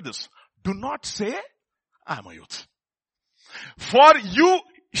 No. Look at this. Do not say, I am a youth. For you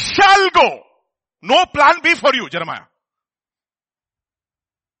shall go. No plan B for you, Jeremiah.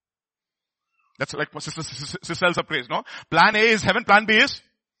 That's like Sister Elsa prays, no? Plan A is heaven, plan B is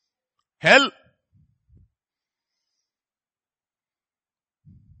hell.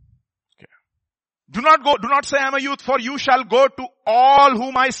 Okay. Do not say I am a youth, for you shall go to all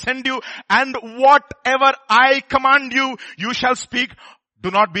whom I send you, and whatever I command you, you shall speak. Do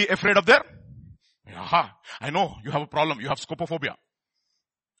not be afraid of them. I know you have a problem. You have scopophobia.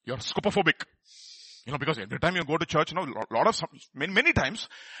 You're scopophobic. You know, because every time you go to church, many times,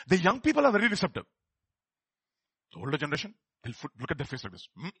 the young people are very receptive. The older generation, they'll look at their face like this.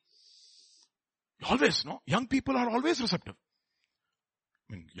 Always, no? Young people are always receptive.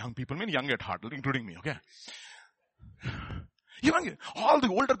 I mean, young people mean young at heart, including me, okay? All the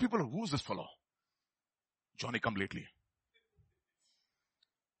older people, who's this fellow? Johnny come lately.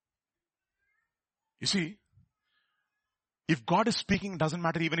 You see, if God is speaking, doesn't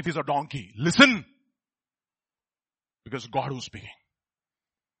matter even if he's a donkey. Listen. Because God who's speaking.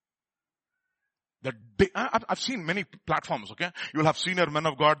 I've seen many platforms, okay? You'll have senior men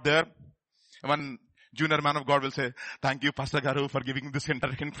of God there. One junior man of God will say, thank you, Pastor Garu, for giving this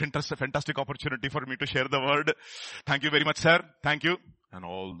fantastic opportunity for me to share the word. Thank you very much, sir. Thank you. And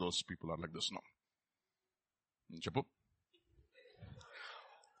all those people are like this now. Chapu.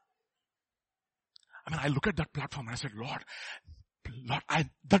 I mean, I look at that platform and I said, Lord,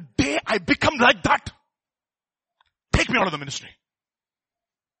 the day I become like that, take me out of the ministry.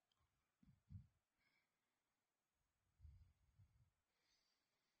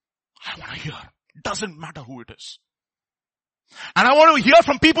 I want to hear. Doesn't matter who it is. And I want to hear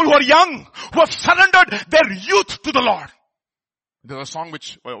from people who are young, who have surrendered their youth to the Lord. There's a song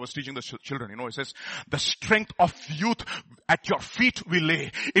which I was teaching the children, it says, the strength of youth at your feet we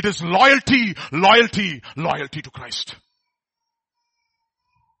lay. It is loyalty to Christ.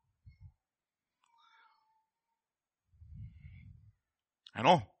 I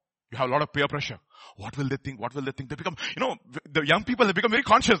know, you have a lot of peer pressure. What will they think? They become, the young people, they become very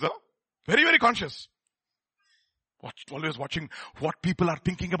conscious, though. Very, very conscious. Always watching what people are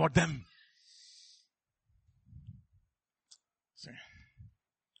thinking about them. See,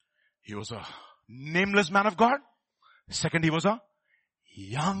 he was a nameless man of God. Second, he was a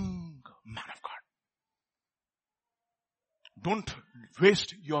young man of God. Don't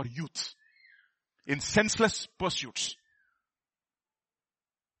waste your youth in senseless pursuits.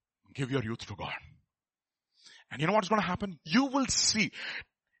 Give your youth to God. And you know what's going to happen? You will see.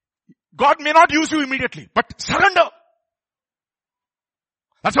 God may not use you immediately, but surrender.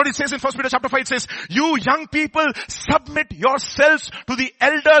 That's what it says in 1 Peter chapter 5. It says, you young people, submit yourselves to the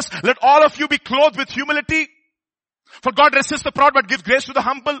elders. Let all of you be clothed with humility. For God resists the proud but gives grace to the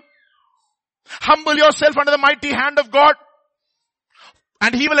humble. Humble yourself under the mighty hand of God,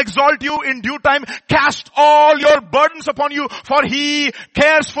 and He will exalt you in due time. Cast all your burdens upon you, for He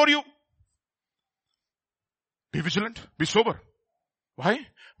cares for you. Be vigilant. Be sober. Why?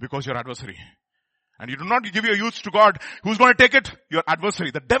 Because your adversary. And you do not give your youth to God. Who's going to take it? Your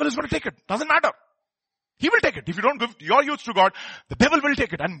adversary. The devil is going to take it. Doesn't matter. He will take it. If you don't give your youth to God, the devil will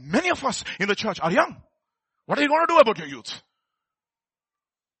take it. And many of us in the church are young. What are you going to do about your youth?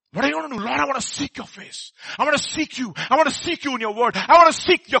 What are you going to do? Lord, I want to seek your face. I want to seek you. I want to seek you in your word. I want to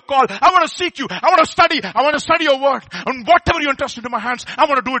seek your call. I want to seek you. I want to study. I want to study your word. And whatever you entrust into my hands, I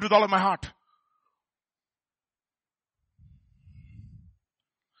want to do it with all of my heart.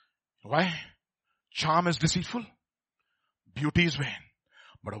 Why? Charm is deceitful. Beauty is vain.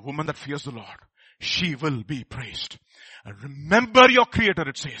 But a woman that fears the Lord, she will be praised. And remember your Creator,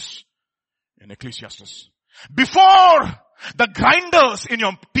 it says in Ecclesiastes. Before the grinders in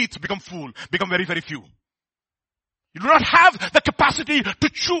your teeth become very, very few. You do not have the capacity to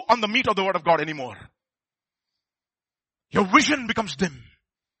chew on the meat of the word of God anymore. Your vision becomes dim,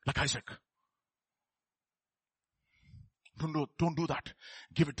 like Isaac. Don't do that.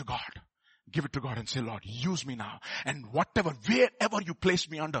 Give it to God. Give it to God and say, Lord, use me now. And wherever you place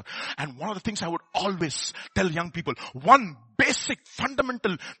me under. And one of the things I would always tell young people, one basic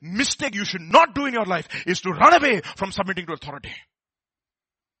fundamental mistake you should not do in your life is to run away from submitting to authority.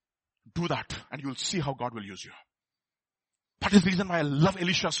 Do that and you'll see how God will use you. That is the reason why I love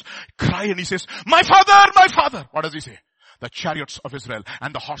Elisha's cry, and he says, my father, my father. What does he say? The chariots of Israel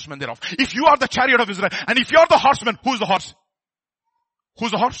and the horsemen thereof. If you are the chariot of Israel and if you are the horseman, who is the horse?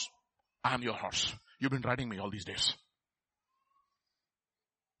 Who's the horse? I am your horse. You've been riding me all these days.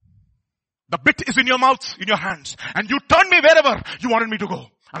 The bit is in your mouth, in your hands. And you turned me wherever you wanted me to go.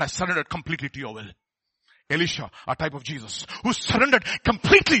 And I surrendered completely to your will. Elisha, a type of Jesus, who surrendered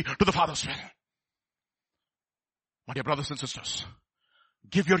completely to the Father's will. My dear brothers and sisters,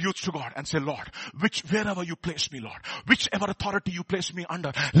 give your youth to God and say, Lord, wherever you place me, Lord, whichever authority you place me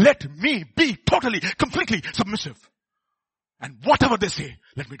under, let me be totally, completely submissive. And whatever they say,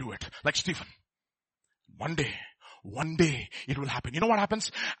 let me do it. Like Stephen. One day it will happen. You know what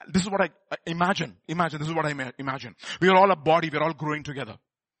happens? This is what I imagine. This is what I imagine. We are all a body. We are all growing together.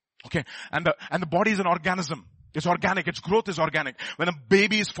 Okay. And the body is an organism. It's organic. Its growth is organic. When a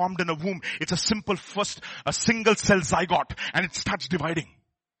baby is formed in a womb, it's a single cell zygote, and it starts dividing.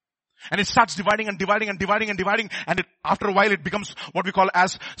 And it starts dividing and dividing and dividing and dividing. And after a while it becomes what we call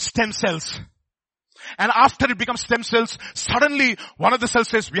as stem cells. And after it becomes stem cells, suddenly one of the cells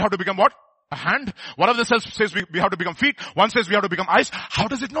says we have to become what? A hand. One of the cells says we have to become feet. One says we have to become eyes. How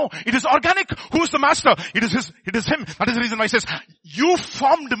does it know? It is organic. Who is the master? It is him. That is the reason why he says, you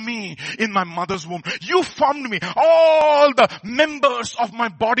formed me in my mother's womb. You formed me. All the members of my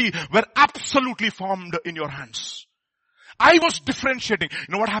body were absolutely formed in your hands. I was differentiating.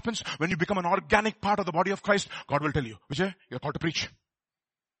 You know what happens? When you become an organic part of the body of Christ, God will tell you, Vijay, you're called to preach.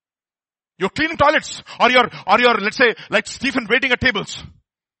 You're cleaning toilets, or you're, let's say, like Stephen waiting at tables.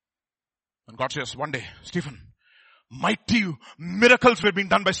 And God says, one day, Stephen, mighty miracles were being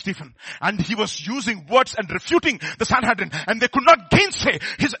done by Stephen. And he was using words and refuting the Sanhedrin, and they could not gainsay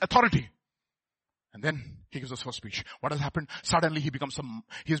his authority. And then he gives us first speech. What has happened? Suddenly he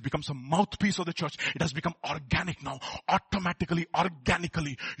has become some mouthpiece of the church. It has become organic now. Automatically,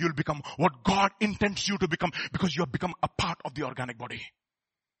 organically, you'll become what God intends you to become, because you have become a part of the organic body.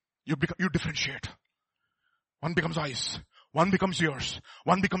 You differentiate. One becomes eyes. One becomes ears.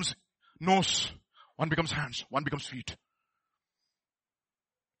 One becomes nose. One becomes hands. One becomes feet.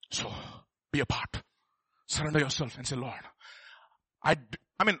 So, be a part. Surrender yourself and say, Lord, I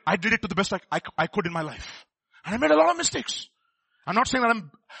did it to the best I could in my life. And I made a lot of mistakes. I'm not saying that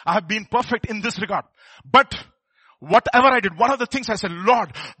I have been perfect in this regard. But whatever I did, one of the things I said,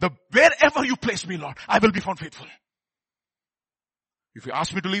 Lord, wherever you place me, Lord, I will be found faithful. If you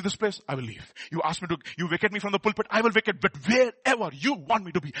ask me to leave this place, I will leave. You vacate me from the pulpit, I will vacate. But wherever you want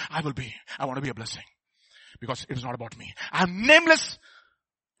me to be, I will be. I want to be a blessing. Because it is not about me. I am nameless,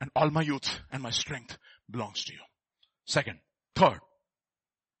 and all my youth and my strength belongs to you. Third.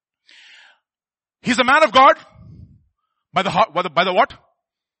 He's a man of God by the what?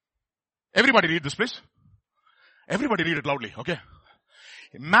 Everybody read this, please. Everybody read it loudly, okay?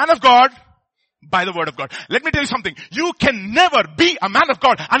 Man of God by the word of God. Let me tell you something. You can never be a man of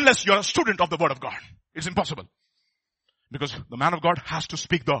God unless you're a student of the word of God. It's impossible. Because the man of God has to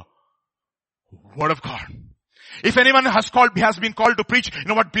speak the word of God. If anyone has been called to preach, you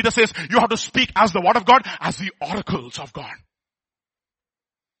know what Peter says? You have to speak as the word of God, as the oracles of God.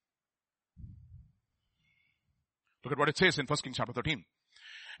 Look at what it says in 1 Kings chapter 13.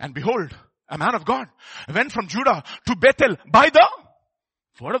 And behold, a man of God went from Judah to Bethel by the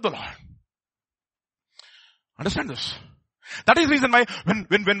word of the Lord. Understand this. That is the reason why when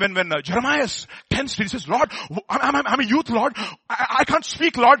Jeremiah tensed, he says, Lord, I'm a youth, Lord. I can't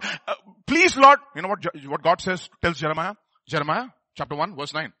speak, Lord. Please, Lord. You know what God tells Jeremiah? Jeremiah chapter 1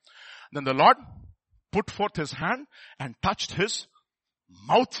 verse 9. Then the Lord put forth his hand and touched his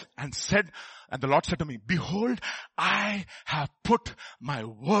mouth and said, and the Lord said to me, behold, I have put my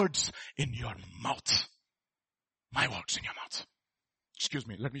words in your mouth. My words in your mouth. Excuse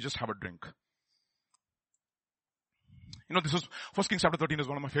me, let me just have a drink. You know, this is, 1 Kings chapter 13 is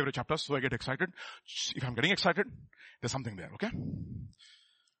one of my favorite chapters, so I get excited. If I'm getting excited, there's something there, okay?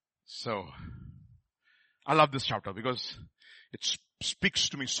 So, I love this chapter because it speaks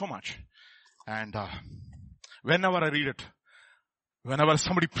to me so much. And whenever I read it, whenever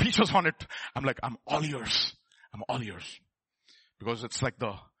somebody preaches on it, I'm like, I'm all ears. I'm all ears. Because it's like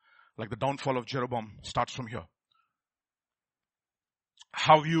the downfall of Jeroboam starts from here.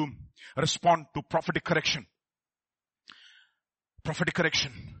 How you respond to prophetic correction. Prophetic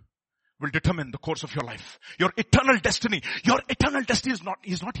correction will determine the course of your life. Your eternal destiny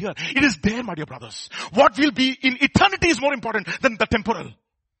is not here. It is there, my dear brothers. What will be in eternity is more important than the temporal.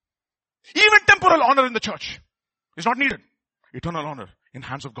 Even temporal honor in the church is not needed. Eternal honor in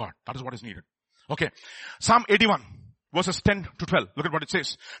hands of God. That is what is needed. Okay. Psalm 81 verses 10 to 12. Look at what it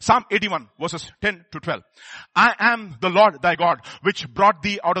says. Psalm 81 verses 10 to 12. I am the Lord thy God, which brought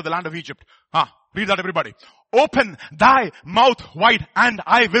thee out of the land of Egypt. Read that, everybody. Open thy mouth wide and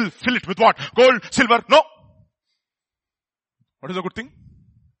I will fill it with what? Gold, silver? No. What is a good thing?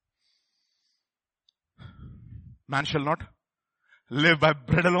 Man shall not live by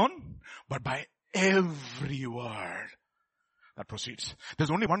bread alone, but by every word that proceeds.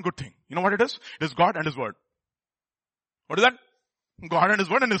 There's only one good thing. You know what it is? It is God and His word. What is that? God and His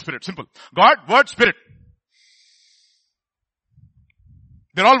word and His spirit. Simple. God, word, spirit.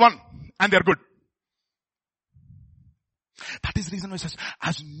 They're all one and they're good. That is the reason why it says,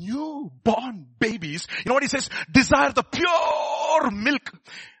 as newborn babies, you know what he says? Desire the pure milk.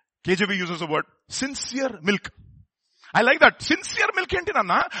 KJV uses the word sincere milk. I like that. Sincere milk enti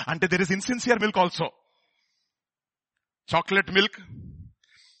nanna, ante there is insincere milk also. Chocolate milk.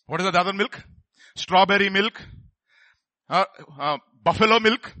 What is the other milk? Strawberry milk. Buffalo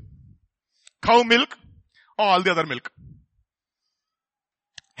milk. Cow milk. All the other milk.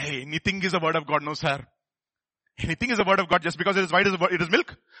 Hey, anything is a word of God, no sir. Anything is a word of God just because it is white, it is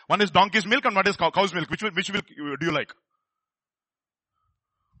milk. One is donkey's milk and one is cow's milk. Which milk do you like?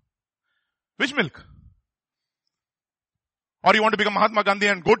 Which milk? Or you want to become Mahatma Gandhi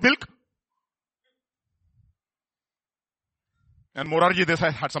and goat milk? And Morarji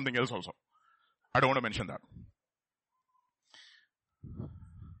Desai had something else also. I don't want to mention that.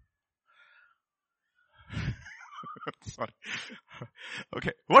 Sorry.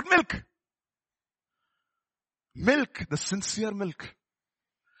 Okay. What milk? Milk, the sincere milk.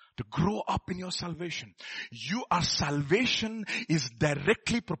 To grow up in your salvation. Your salvation is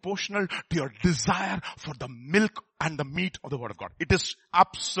directly proportional to your desire for the milk and the meat of the word of God. It is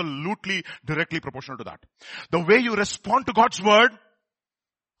absolutely directly proportional to that. The way you respond to God's word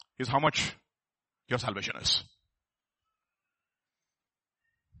is how much your salvation is.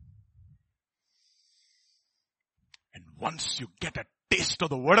 And once you get a taste of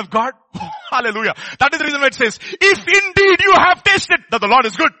the word of God, hallelujah. That is the reason why it says, if indeed you have tasted that the Lord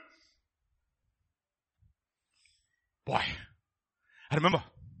is good. Boy, I remember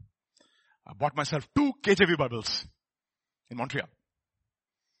I bought myself 2 KJV Bibles in Montreal.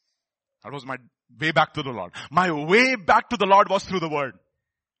 That was my way back to the Lord. My way back to the Lord was through the word.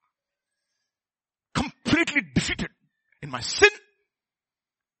 Completely defeated in my sin,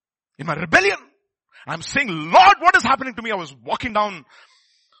 in my rebellion. I'm saying, Lord, what is happening to me? I was walking down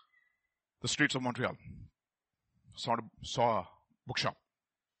the streets of Montreal. Saw a bookshop.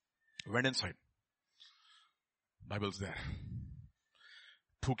 Went inside. Bibles there.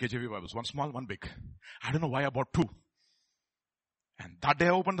 2 KJV Bibles. One small, one big. I don't know why I bought 2. And that day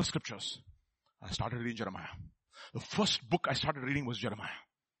I opened the scriptures. I started reading Jeremiah. The first book I started reading was Jeremiah.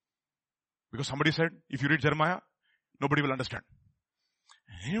 Because somebody said, if you read Jeremiah, nobody will understand.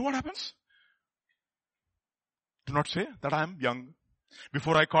 And you know what happens? Do not say that I am young.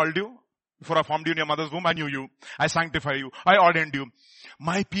 Before I called you, before I formed you in your mother's womb, I knew you. I sanctify you. I ordained you.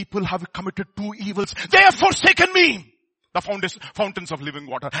 My people have committed 2 evils. They have forsaken me, the fountains of living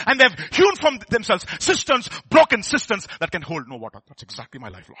water. And they have hewn from themselves cisterns, broken cisterns that can hold no water. That's exactly my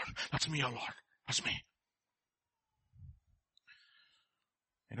life, Lord. That's me, oh Lord. That's me.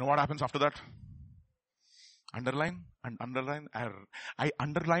 You know what happens after that? Underline and underline. I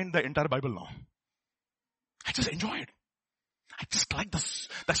underlined the entire Bible now. I just enjoy it. I just like the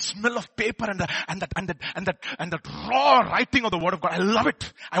smell of paper and that raw writing of the Word of God. I love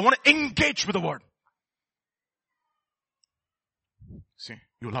it. I want to engage with the Word. See,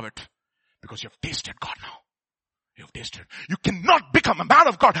 you love it because you have tasted God now. You have tasted. You cannot become a man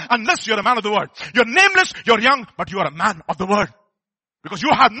of God unless you're a man of the Word. You're nameless, you're young, but you are a man of the Word. Because you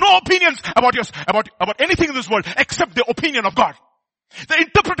have no opinions about anything in this world except the opinion of God. The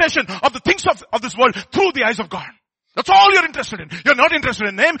interpretation of the things of this world through the eyes of God. That's all you're interested in. You're not interested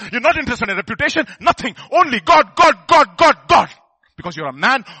in name. You're not interested in reputation. Nothing. Only God, God, God, God, God. Because you're a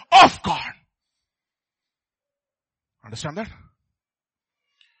man of God. Understand that?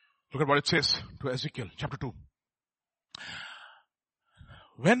 Look at what it says to Ezekiel chapter 2.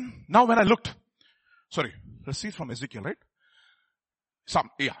 When I looked, let's see from Ezekiel, right?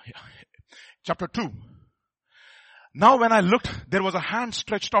 Chapter 2. Now when I looked, there was a hand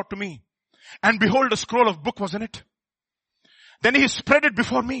stretched out to me. And behold, a scroll of book was in it. Then he spread it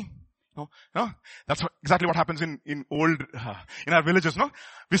before me. No? That's exactly what happens in our villages, no?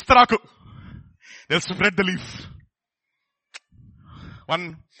 Vistaraku. They'll spread the leaf.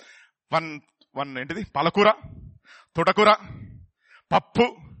 One entity. Palakura. Totakura.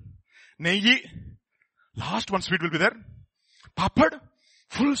 Pappu. Neyi. Last one sweet will be there. Papad.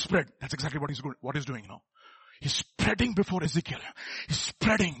 Full spread. That's exactly what he's doing now. He's spreading before Ezekiel.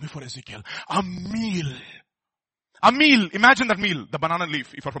 A meal. Imagine that meal. The banana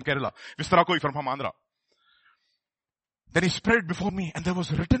leaf, if you're from Kerala. Vistaraku, if you're from Andhra. Then he spread before me, and there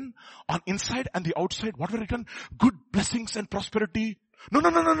was written on inside and the outside. What were written? Good blessings and prosperity. No.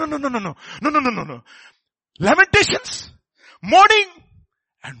 Lamentations, mourning,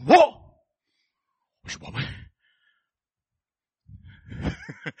 and woe.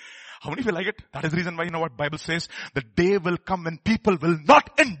 How many of you like it? That is the reason why, you know what Bible says? The day will come when people will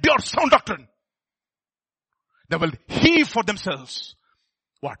not endure sound doctrine. They will heave for themselves.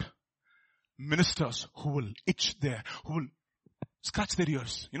 What? Ministers who will who will scratch their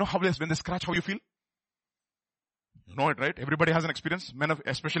ears. You know how when they scratch, how you feel? You know it, right? Everybody has an experience.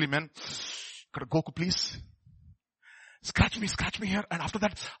 Especially men. Goku, please. Scratch me here. And after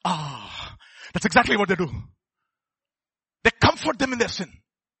that, that's exactly what they do. They comfort them in their sin.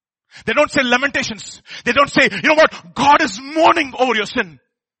 They don't say lamentations. They don't say, you know what? God is mourning over your sin.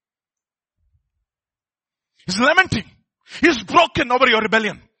 He's lamenting. He's broken over your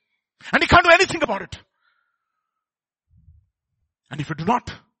rebellion. And he can't do anything about it. And if you do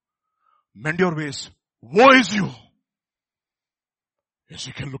not mend your ways, woe is you.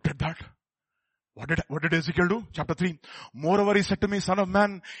 Ezekiel looked at that. What did Ezekiel do? Chapter 3. Moreover, he said to me, Son of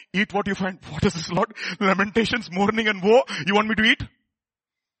man, eat what you find. What is this, Lord? Lamentations, mourning and woe. You want me to eat?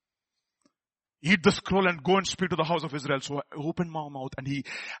 Eat the scroll and go and speak to the house of Israel. So I opened my mouth and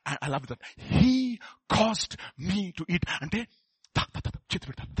I love that. He caused me to eat. And they, come,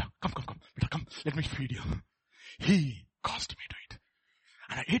 let me feed you. He caused me to eat.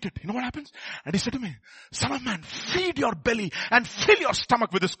 And I ate it. You know what happens? And he said to me, Son of man, feed your belly and fill your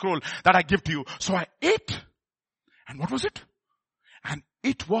stomach with the scroll that I give to you. So I ate. And what was it? And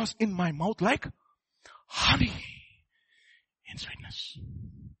it was in my mouth like honey in sweetness.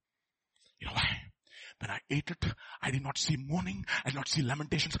 You know why? When I ate it, I did not see mourning. I did not see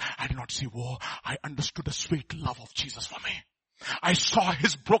lamentations. I did not see woe. I understood the sweet love of Jesus for me. I saw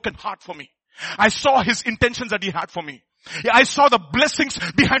his broken heart for me. I saw his intentions that he had for me. I saw the blessings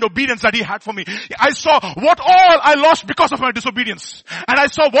behind obedience that he had for me. I saw what all I lost because of my disobedience. And I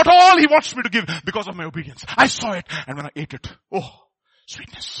saw what all he wants me to give because of my obedience. I saw it. And when I ate it,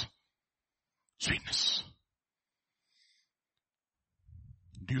 sweetness. Sweetness.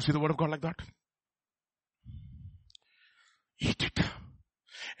 Do you see the word of God like that? Eat it.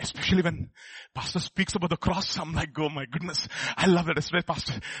 Especially when pastor speaks about the cross, I'm like, oh my goodness. I love it. Especially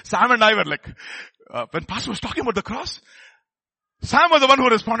Pastor Sam and I were like, when pastor was talking about the cross, Sam was the one who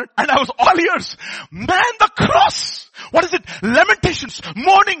responded and I was all ears. Man, the cross. What is it? Lamentations,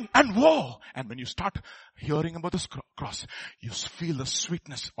 mourning and woe. And when you start hearing about this cross, you feel the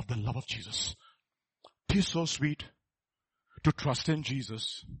sweetness of the love of Jesus. It is so sweet to trust in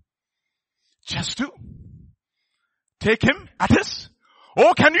Jesus. Just to take him at his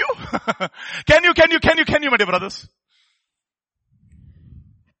Oh, can you? Can you, my dear brothers?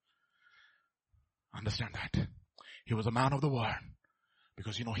 Understand that. He was a man of the word.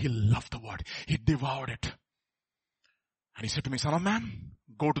 Because he loved the word. He devoured it. And he said to me, son of man,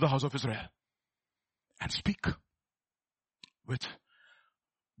 go to the house of Israel and speak with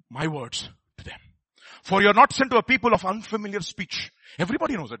my words to them. For you are not sent to a people of unfamiliar speech.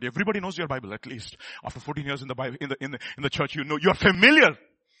 Everybody knows that. Everybody knows your Bible, at least. After 14 years in the Bible, in the church, you're familiar.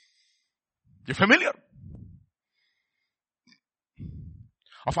 You're familiar.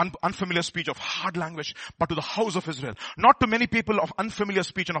 Of unfamiliar speech, of hard language, but to the house of Israel. Not to many people of unfamiliar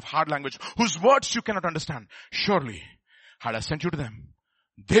speech and of hard language, whose words you cannot understand. Surely, had I sent you to them,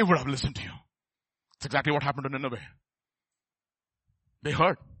 they would have listened to you. That's exactly what happened to Nineveh. They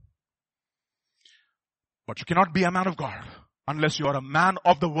heard. But you cannot be a man of God unless you are a man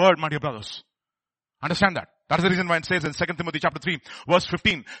of the word, my dear brothers. Understand that. That is the reason why it says in 2 Timothy chapter 3 verse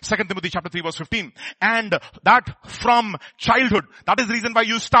 15. 2 Timothy chapter 3 verse 15. And that from childhood. That is the reason why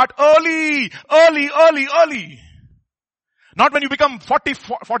you start early. Not when you become 40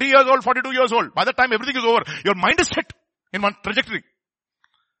 years old, 42 years old. By that time everything is over. Your mind is set in one trajectory.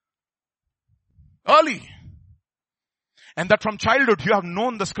 Early. And that from childhood you have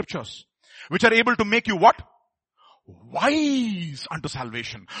known the scriptures, which are able to make you what? Wise unto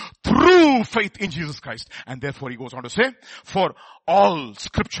salvation through faith in Jesus Christ. And therefore he goes on to say, for all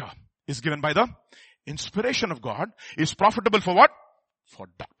scripture is given by the inspiration of God, is profitable for what? For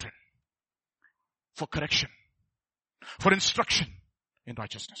doctrine, for correction, for instruction in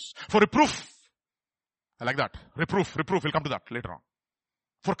righteousness, for reproof. I like that. Reproof. We'll come to that later on.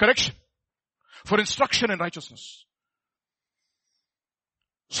 For correction, for instruction in righteousness.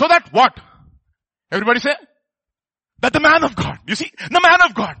 So that what? Everybody say? That the man of God, you see, the man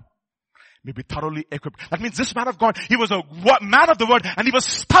of God may be thoroughly equipped. That means this man of God, he was a man of the word and he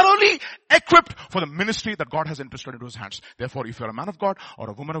was thoroughly equipped for the ministry that God has entrusted into his hands. Therefore, if you're a man of God or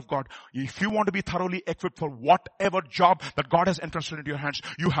a woman of God, if you want to be thoroughly equipped for whatever job that God has entrusted into your hands,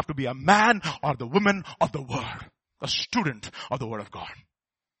 you have to be a man or the woman of the word, a student of the word of God.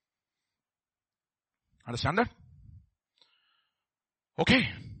 Understand that? Okay.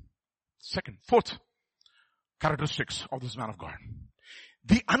 Fourth characteristics of this man of God.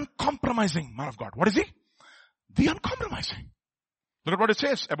 The uncompromising man of God. What is he? The uncompromising. Look at what it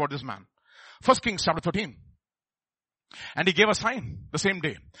says about this man. 1 Kings chapter 13. And he gave a sign the same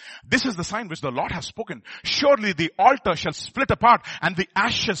day. This is the sign which the Lord has spoken. Surely the altar shall split apart and the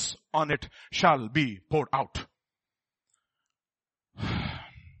ashes on it shall be poured out.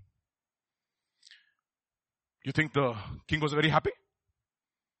 You think the king was very happy?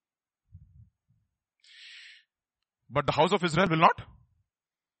 But the house of Israel will not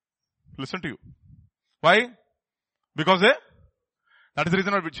listen to you. Why? Because that is the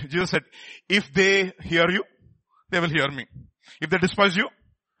reason why Jesus said, if they hear you, they will hear me. If they despise you,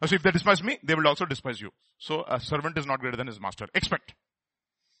 so if they despise me, they will also despise you. So a servant is not greater than his master. Expect.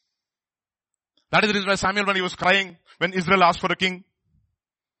 That is the reason why Samuel, when he was crying, when Israel asked for a king,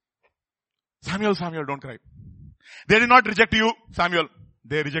 Samuel, don't cry. They did not reject you, Samuel.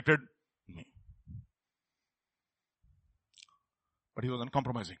 They rejected me. But he was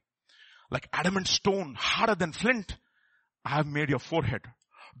uncompromising. Like adamant stone, harder than flint, I have made your forehead.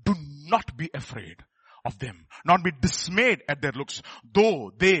 Do not be afraid of them, not be dismayed at their looks,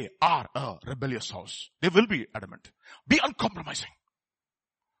 though they are a rebellious house. They will be adamant. Be uncompromising.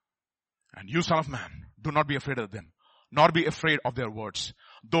 And you, son of man, do not be afraid of them, nor be afraid of their words.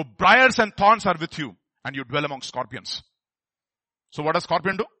 Though briars and thorns are with you, and you dwell among scorpions. So what does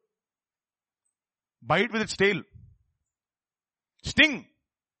scorpion do? Bite with its tail. Sting.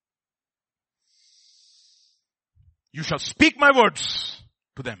 You shall speak my words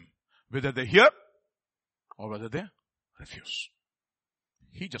to them, whether they hear or whether they refuse.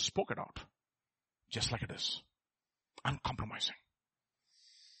 He just spoke it out, just like it is. Uncompromising.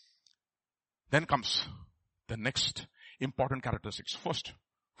 Then comes the next important characteristics. First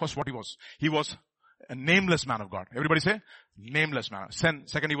what he was. He was a nameless man of God. Everybody say, nameless man.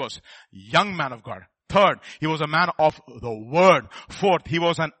 Second, he was young man of God. Third, he was a man of the word. Fourth, he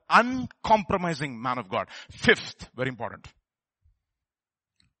was an uncompromising man of God. Fifth, very important.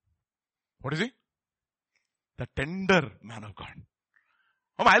 What is he? The tender man of God.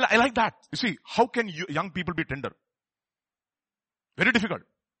 Oh, I like that. You see, how can young people be tender? Very difficult.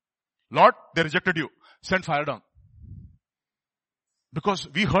 Lord, they rejected you. Send fire down. Because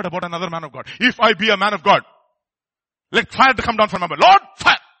we heard about another man of God. If I be a man of God, let fire to come down from above. Lord,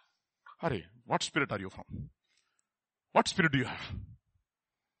 fire! Hurry, what spirit are you from? What spirit do you have?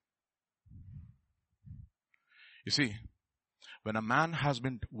 You see, When a man has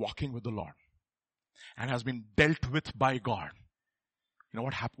been walking with the Lord and has been dealt with by God, you know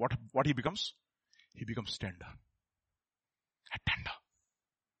what he becomes? He becomes tender. Tender.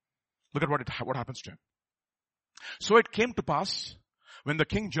 Look at what happens to him. So it came to pass, when the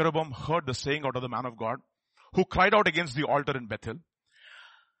king Jeroboam heard the saying out of the man of God, who cried out against the altar in Bethel,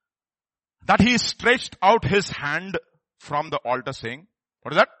 that he stretched out his hand from the altar saying,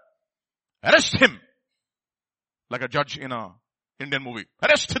 what is that? Arrest him. Like a judge in a Indian movie.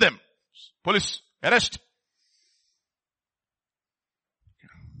 Arrest them. Police, arrest.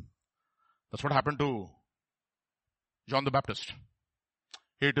 That's what happened to John the Baptist.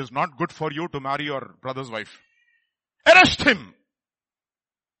 It is not good for you to marry your brother's wife. Arrest him.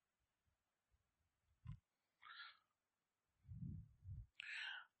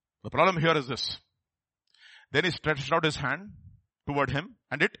 The problem here is this. Then he stretched out his hand toward him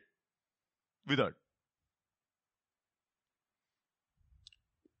and it withered.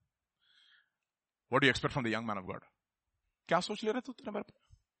 What do you expect from the young man of God? क्या सोच ले रहे तू तेरे बारे में?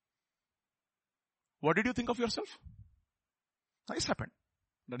 What did you think of yourself? Nice happened.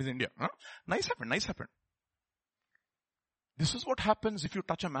 That is India. Huh? Nice happened. This is what happens if you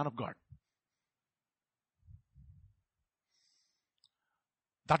touch a man of God.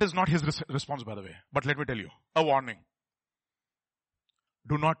 That is not his response, by the way. But let me tell you, a warning.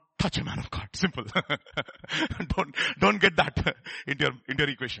 Do not touch a man of God. Simple. don't get that into your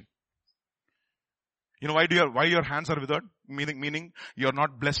equation. You know why your hands are withered? Meaning you're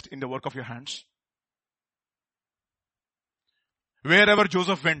not blessed in the work of your hands. Wherever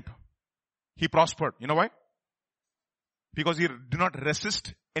Joseph went, he prospered. You know why? Because he did not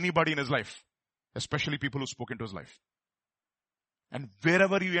resist anybody in his life, especially people who spoke into his life. And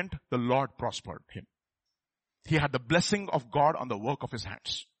wherever he went, the Lord prospered him. He had the blessing of God on the work of his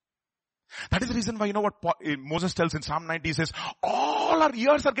hands. That is the reason why, you know what Moses tells in Psalm 90, he says, all our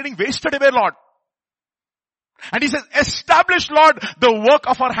years are getting wasted away, Lord. And he says, establish, Lord, the work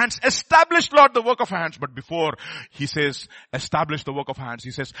of our hands. Establish, Lord, the work of our hands. But before he says, establish the work of our hands, he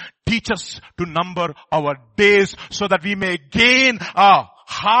says, teach us to number our days so that we may gain a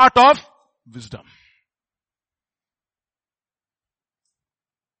heart of wisdom.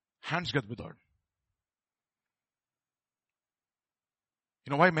 Hands get withered.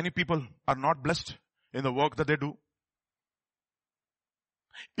 You know why many people are not blessed in the work that they do?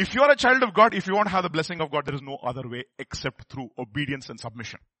 If you are a child of God, if you want to have the blessing of God, there is no other way except through obedience and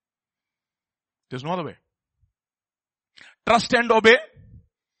submission. There's no other way. Trust and obey.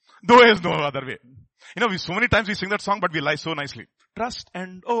 There is no other way. You know, so many times we sing that song, but we lie so nicely. Trust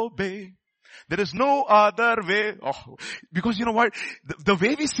and obey. There is no other way. Oh, because you know what? The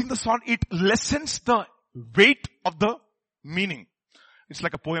way we sing the song, it lessens the weight of the meaning. It's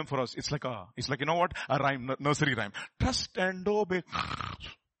like a poem for us. It's like, you know what? A rhyme, nursery rhyme. Trust and obey.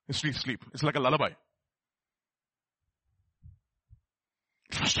 Sleep. It's like a lullaby.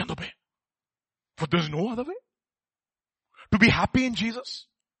 Trust and obey. For there's no other way. To be happy in Jesus.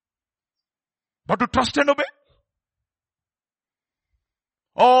 But to trust and obey.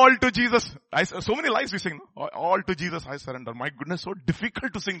 All to Jesus. So many lives we sing. No? All to Jesus I surrender. My goodness, so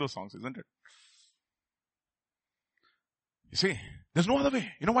difficult to sing those songs, isn't it? You see, there's no other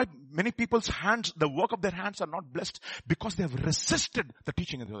way. You know why many people's hands, the work of their hands are not blessed? Because they have resisted the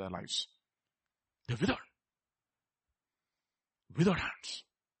teaching of their lives. They're withered. Withered hands.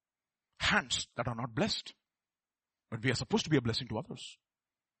 Hands that are not blessed. But we are supposed to be a blessing to others.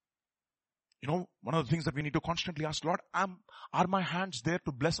 You know, one of the things that we need to constantly ask, Lord, are my hands there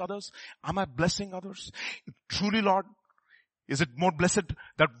to bless others? Am I blessing others? Truly, Lord, is it more blessed,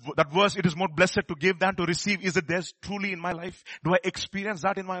 that verse, it is more blessed to give than to receive. Is it there truly in my life? Do I experience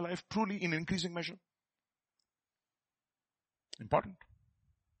that in my life truly in increasing measure? Important.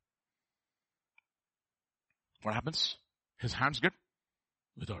 What happens? His hands get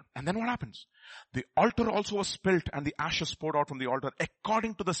withered. And then what happens? The altar also was spilt and the ashes poured out from the altar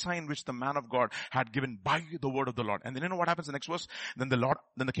according to the sign which the man of God had given by the word of the Lord. And then you know what happens in the next verse? Then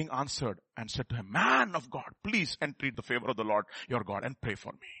the king answered and said to him, man of God, please entreat the favor of the Lord your God and pray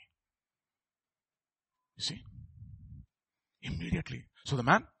for me. You see? Immediately. So the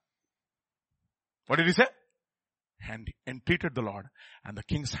man, what did he say? And he entreated the Lord, and the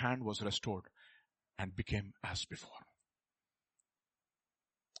king's hand was restored and became as before.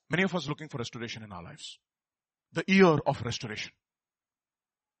 Many of us looking for restoration in our lives. The year of restoration.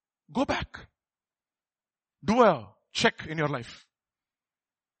 Go back. Do a check in your life.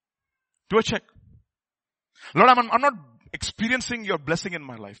 Do a check. Lord, I'm not experiencing your blessing in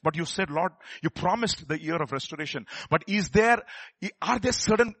my life. But you said, Lord, you promised the year of restoration. But are there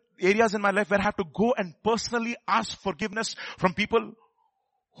certain areas in my life where I have to go and personally ask forgiveness from people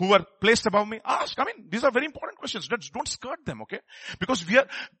who were placed above me? Ask. I mean, these are very important questions. Don't skirt them, okay? Because we are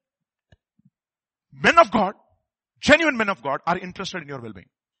men of God, genuine men of God are interested in your well-being.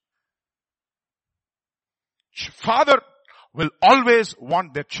 Father will always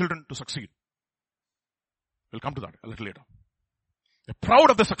want their children to succeed. We'll come to that a little later. They're proud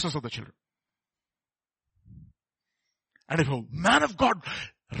of the success of the children. And if a man of God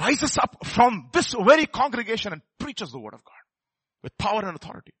rises up from this very congregation and preaches the word of God with power and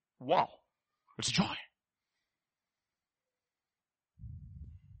authority, wow, it's joy.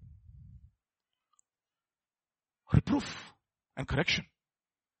 Reproof and correction.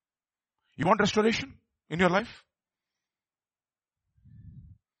 You want restoration in your life?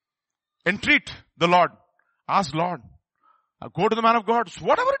 Entreat the Lord. Ask Lord. Go to the man of God.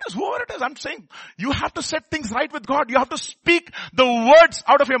 Whatever it is, whoever it is, I'm saying, you have to set things right with God. You have to speak the words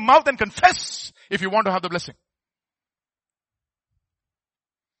out of your mouth and confess if you want to have the blessing.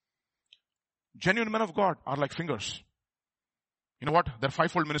 Genuine men of God are like fingers. You know what? They're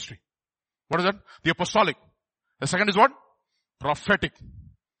fivefold ministry. What is that? The apostolic. The second is what? Prophetic.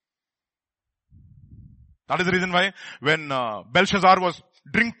 That is the reason why when Belshazzar was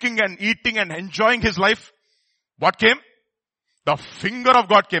drinking and eating and enjoying his life, what came? The finger of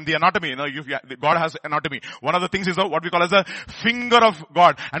God came. The anatomy. You know, God has anatomy. One of the things is what we call as the finger of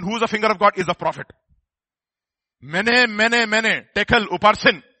God. And who is the finger of God? Is the prophet. Mene, tekel,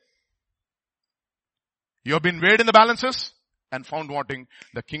 uparsin. You have been weighed in the balances and found wanting.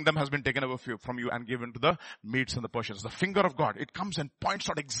 The kingdom has been taken away from you and given to the Medes and the Persians. The finger of God. It comes and points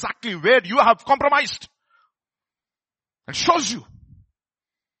out exactly where you have compromised. And shows you.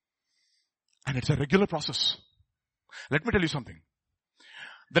 And it's a regular process. Let me tell you something.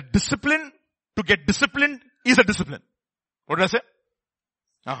 The discipline to get disciplined is a discipline. What did I say?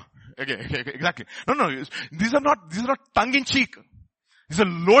 Okay, exactly. No, these are not tongue in cheek. This is a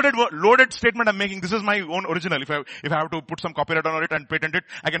loaded statement I'm making. This is my own original. If I have to put some copyright on it and patent it,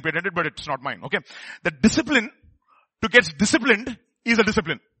 I can patent it, but it's not mine. Okay. The discipline to get disciplined is a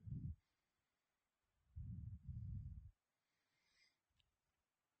discipline.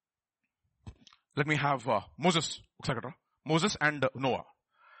 Let me have Moses and Noah.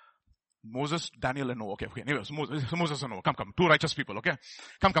 Moses, Daniel and Noah. Okay. Anyways, Moses and Noah. Come. Two righteous people. Okay.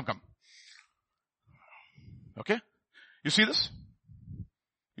 Come. Okay. You see this?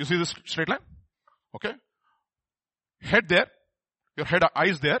 You see this straight line? Okay. Head there. Your head,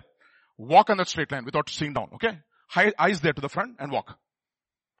 eyes there. Walk on that straight line without seeing down. Okay. Eyes there to the front and walk.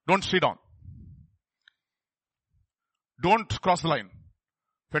 Don't see down. Don't cross the line.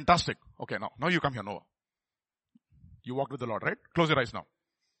 Fantastic. Okay, now you come here, Noah. You walked with the Lord, right? Close your eyes now.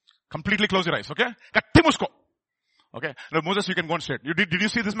 Completely close your eyes, okay? Kattimusko. Okay. Now Moses, you can go on straight. Did you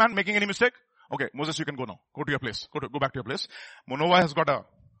see this man making any mistake? Okay, Moses, you can go now. Go to your place. Go back to your place. Noah has got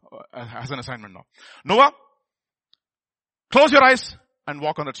has an assignment now. Noah, close your eyes and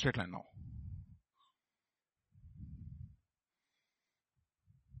walk on that straight line now.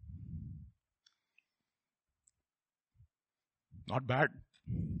 Not bad.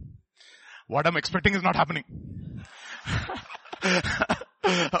 What I'm expecting is not happening.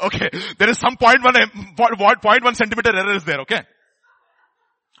 Okay. There is some 0.1 centimeter error is there, okay?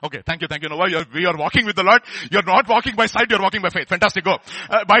 Okay, thank you, Noah. We are walking with the Lord. You're not walking by sight, you're walking by faith. Fantastic, go.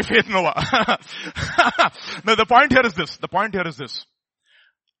 By faith, Noah. Now the point here is this.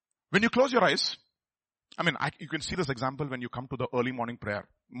 When you close your eyes, you can see this example when you come to the early morning prayer.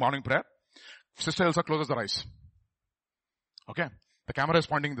 Sister Elsa closes her eyes. Okay. The camera is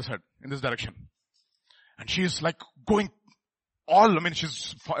pointing this head in this direction. And she's like going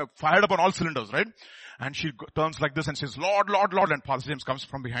she's fired up on all cylinders, right? And she turns like this and says, Lord, Lord, Lord. And Pastor James comes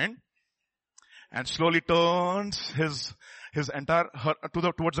from behind and slowly turns his entire,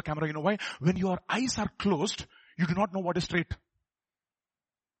 towards the camera. You know why? When your eyes are closed, you do not know what is straight.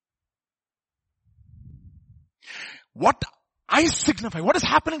 What eyes signify? What is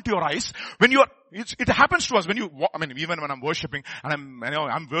happening to your eyes when it happens to us when even when I'm worshiping and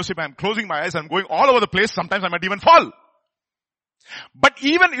I'm worshiping, I'm closing my eyes, I'm going all over the place. Sometimes I might even fall. But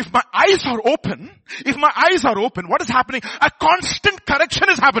even if my eyes are open, what is happening? A constant correction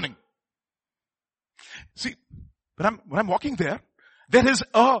is happening. See, when I'm walking there is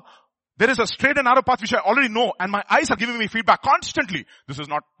a straight and narrow path which I already know, and my eyes are giving me feedback constantly. This is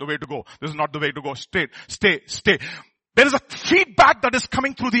not the way to go. This is not the way to go. Stay. There is a feedback that is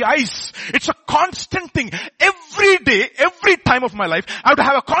coming through the eyes. It's a constant thing. Every day, every time of my life, I have to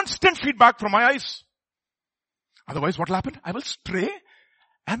have a constant feedback from my eyes. Otherwise, what will happen? I will stray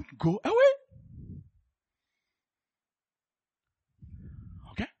and go away.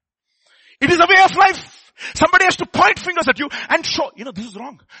 Okay? It is a way of life. Somebody has to point fingers at you and show, this is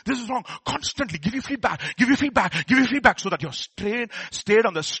wrong. This is wrong. Constantly give you feedback so that you're stayed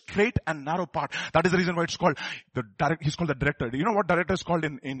on the straight and narrow path. That is the reason why it's called he's called the director. Do you know what director is called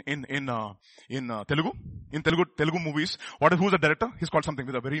in Telugu? In Telugu movies, who's the director? He's called something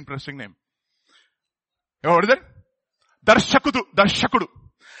with a very interesting name. What is it? Darshakudu.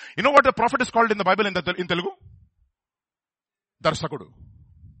 You know what the prophet is called in the Bible in Telugu? Darsakudu.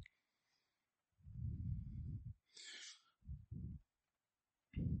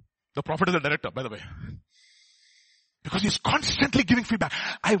 The prophet is the director, by the way. Because he's constantly giving feedback.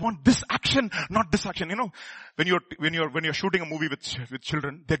 I want this action, not this action. When you're shooting a movie with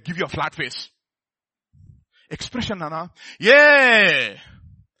children, they give you a flat face. Expression, Nana. Yeah.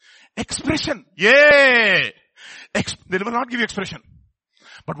 Expression. Yeah. They will not give you expression.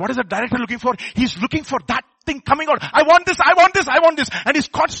 But what is the director looking for? He's looking for that thing coming out. I want this. And he's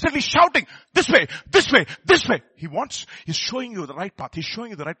constantly shouting, this way. He's showing you the right path. He's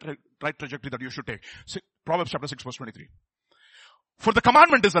showing you the right trajectory that you should take. Proverbs chapter 6 verse 23. For the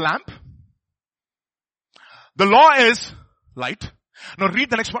commandment is a lamp. The law is light. Now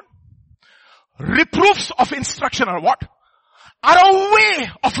read the next one. Reproofs of instruction are what? Are a way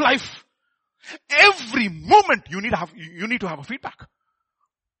of life. Every moment you need to have a feedback.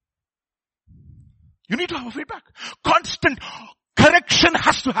 You need to have a feedback. Constant correction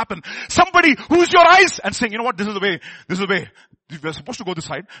has to happen. Somebody who's your eyes and saying, this is the way. We are supposed to go this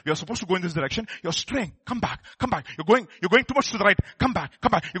side. We are supposed to go in this direction. You're straying. Come back. You're going too much to the right. Come back.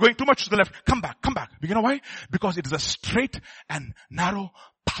 You're going too much to the left. Come back. You know why? Because it is a straight and narrow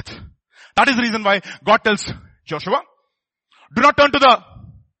path. That is the reason why God tells Joshua, do not turn to the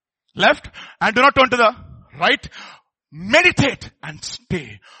left and do not turn to the right. Meditate and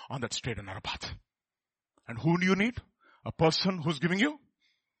stay on that straight and narrow path. And who do you need? A person who's giving you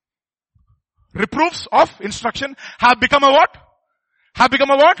reproofs of instruction have become a what?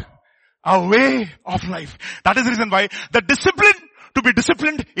 A way of life. That is the reason why the discipline, to be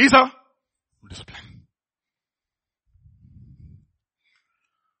disciplined is a discipline.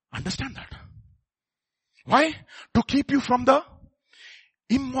 Understand that. Why? To keep you from the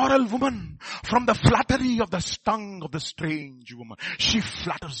immoral woman, from the flattery of the tongue of the strange woman. She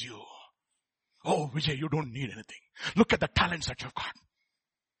flatters you. Oh, Vijay, you don't need anything. Look at the talents that you've got.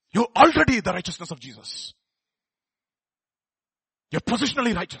 You're already the righteousness of Jesus. You're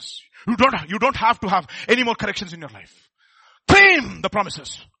positionally righteous. You don't have to have any more corrections in your life. Claim the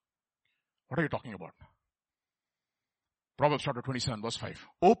promises. What are you talking about? Proverbs chapter 27 verse 5.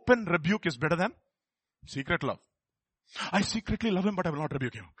 Open rebuke is better than secret love. I secretly love him, but I will not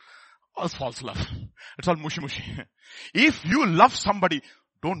rebuke him. All false love. It's all mushy. If you love somebody,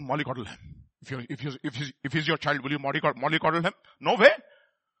 don't mollycoddle him. If he's your child, will you mollycoddle him? No way.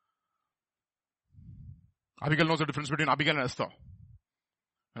 Abigail knows the difference between Abigail and Esther.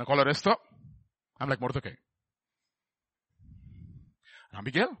 When I call her Esther, I'm like Mordecai.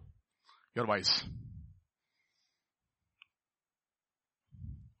 Abigail, you're wise.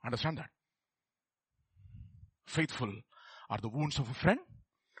 Understand that. Faithful are the wounds of a friend,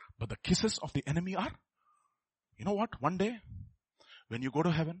 but the kisses of the enemy are, you know what? One day, when you go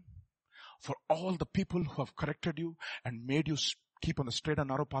to heaven, for all the people who have corrected you and made you keep on the straight and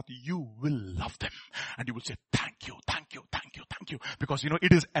narrow path, you will love them. And you will say, thank you. Because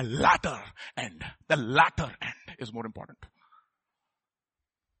it is a latter end. The latter end is more important.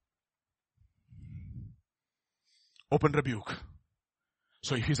 Open rebuke.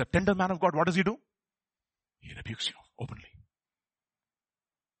 So if he's a tender man of God, what does he do? He rebukes you openly.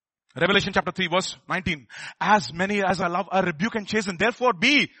 Revelation chapter 3 verse 19. As many as I love, I rebuke and chasten. Therefore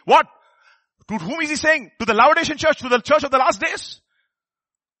be what? To whom is he saying? To the Laodicean church, to the church of the last days.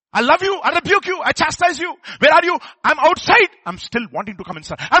 I love you, I rebuke you, I chastise you. Where are you? I'm outside. I'm still wanting to come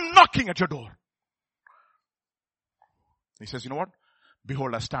inside. I'm knocking at your door. He says, you know what?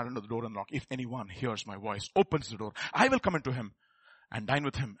 Behold, I stand under the door and knock. If anyone hears my voice, opens the door, I will come into him and dine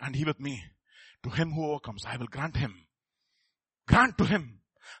with him and he with me. To him who overcomes, I will grant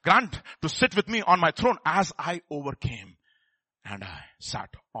to sit with me on my throne as I overcame and I sat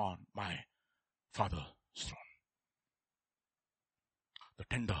on my Father's throne. The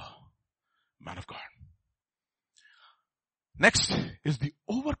tender man of God. Next is the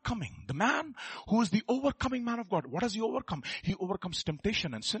overcoming. The man who is the overcoming man of God. What does he overcome? He overcomes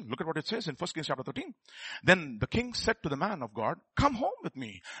temptation and sin. Look at what it says in 1 Kings chapter 13. Then the king said to the man of God, come home with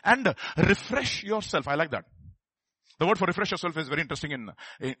me and refresh yourself. I like that. The word for refresh yourself is very interesting in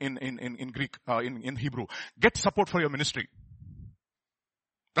Greek, in Hebrew. Get support for your ministry.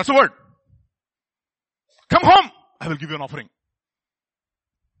 That's the word. Come home. I will give you an offering.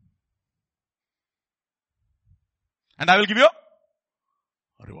 and I will give you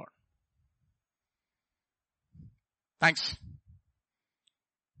a reward. Thanks.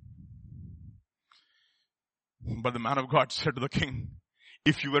 But the man of God said to the king,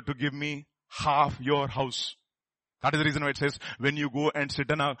 if you were to give me half your house. That is the reason why it says, when you go and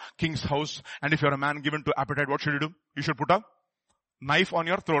sit in a king's house, and if you're a man given to appetite, what should you do? You should put a knife on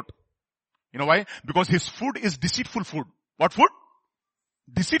your throat. You know why? Because his food is deceitful food. What food?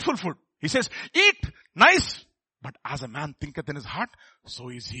 Deceitful food. He says, eat nice, but as a man thinketh in his heart, so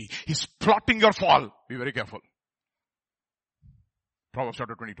is he. He's plotting your fall. Be very careful. Proverbs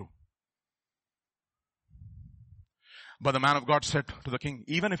chapter 22. But the man of God said to the king,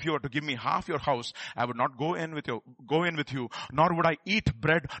 even if you were to give me half your house, I would not go in with you, nor would I eat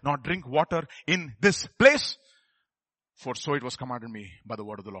bread, nor drink water in this place. For so it was commanded me by the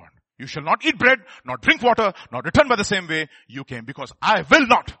word of the Lord. You shall not eat bread, nor drink water, nor return by the same way you came, because I will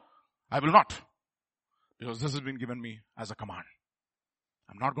not. Because this has been given me as a command.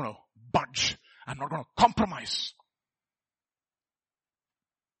 I'm not going to budge. I'm not going to compromise.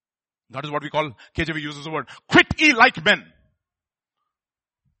 That is what we call, KJV uses the word, quit ye like men.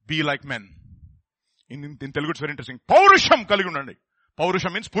 Be like men. In Telugu it's very interesting. Paurusham kaligi undandi.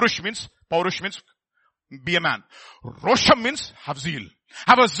 Paurusham means, Purush means be a man. Rosham means have zeal.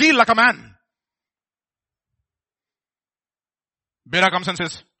 Have a zeal like a man. Bera comes and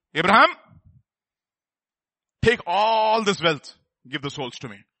says, Abraham, take all this wealth, give the souls to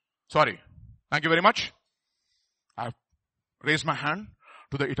me. Sorry. Thank you very much. I've raised my hand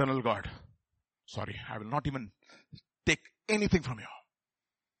to the eternal God. Sorry, I will not even take anything from you.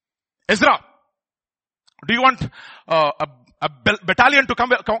 Ezra, do you want a battalion to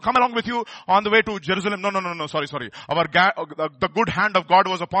come along with you on the way to Jerusalem? No, sorry. The good hand of God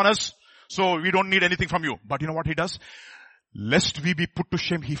was upon us, so we don't need anything from you. But you know what he does? Lest we be put to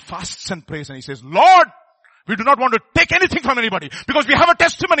shame, he fasts and prays and he says, Lord, we do not want to take anything from anybody because we have a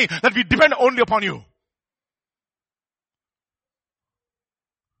testimony that we depend only upon you.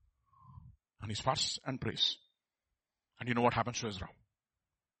 And he fasts and prays. And you know what happens to Ezra?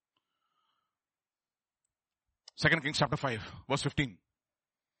 2 Kings chapter 5, verse 15.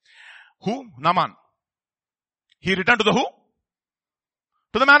 Who? Naaman. He returned to the who?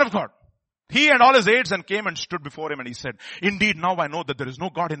 To the man of God. He and all his aides and came and stood before him and he said, indeed now I know that there is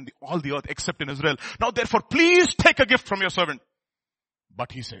no God in all the earth except in Israel. Now therefore please take a gift from your servant.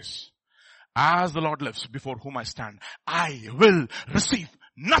 But he says, as the Lord lives before whom I stand, I will receive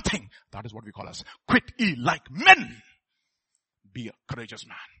nothing. That is what we call as quit ye like men. Be a courageous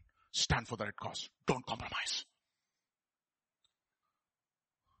man. Stand for the right cause. Don't compromise.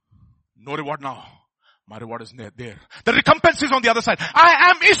 No reward now. My reward is there. The recompense is on the other side. I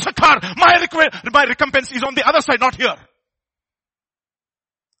am Issachar. My recompense is on the other side, not here.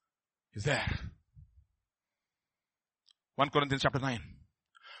 Is there. 1 Corinthians chapter 9.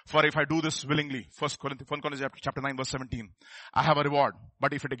 For if I do this willingly, 1 Corinthians chapter 9 verse 17, I have a reward.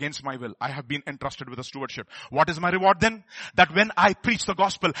 But if it against my will, I have been entrusted with a stewardship. What is my reward then? That when I preach the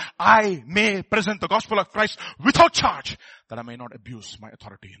gospel, I may present the gospel of Christ without charge, that I may not abuse my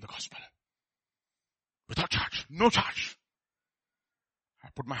authority in the gospel. Without charge. No charge. I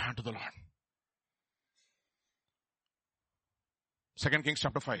put my hand to the Lord. 2 Kings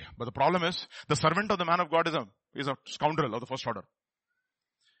chapter 5. But the problem is, the servant of the man of God is a scoundrel of the first order.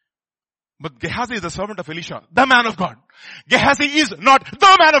 But Gehazi is the servant of Elisha, the man of God. Gehazi is not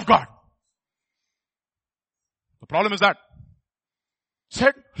the man of God. The problem is that.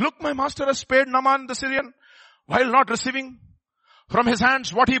 Said, look, my master has spared Naaman the Syrian while not receiving from his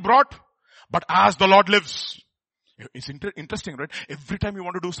hands what he brought. But as the Lord lives. It's interesting, right? Every time you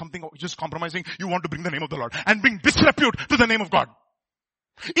want to do something just compromising, you want to bring the name of the Lord and bring disrepute to the name of God.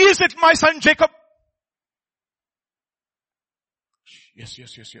 Is it my son Jacob? Yes.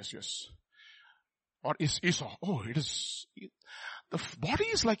 Or is Esau? Oh, it is. The body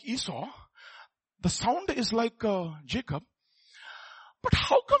is like Esau. The sound is like Jacob. But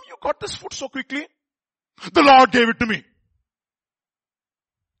how come you got this food so quickly? The Lord gave it to me.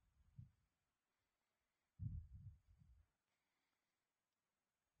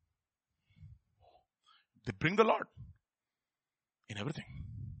 They bring the Lord in everything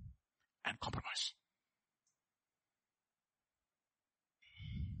and compromise.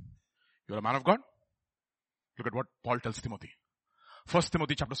 You're a man of God? Look at what Paul tells Timothy. 1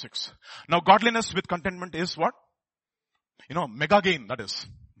 Timothy chapter 6. Now godliness with contentment is what? Mega gain, that is.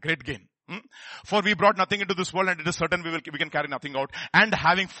 Great gain. For we brought nothing into this world and it is certain we can carry nothing out. And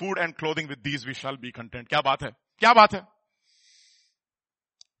having food and clothing with these we shall be content. Kya baat hai?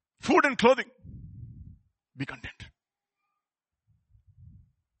 Food and clothing. Be content.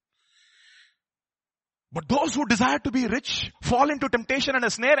 But those who desire to be rich fall into temptation and a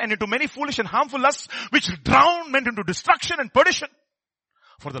snare and into many foolish and harmful lusts which drown men into destruction and perdition.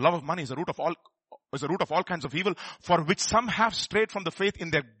 For the love of money is the root of all kinds of evil, for which some have strayed from the faith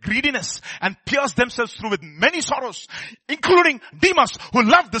in their greediness and pierced themselves through with many sorrows, including Demas, who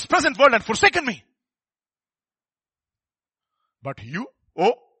loved this present world and forsaken me. But you,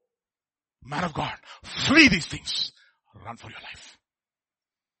 oh man of God, flee these things. Run for your life.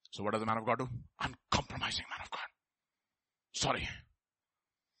 So what does the man of God do? Uncompromising man of God. Sorry.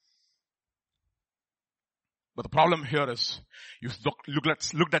 But the problem here is, you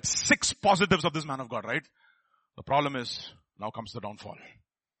looked at 6 positives of this man of God, right? The problem is, now comes the downfall.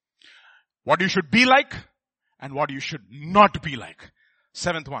 What you should be like and what you should not be like.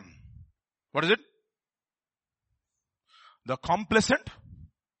 7th one. What is it? The complacent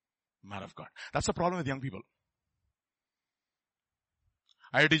man of God. That's the problem with young people.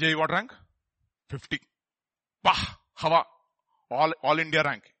 IITJ what rank? 50. Bah, Hava. All India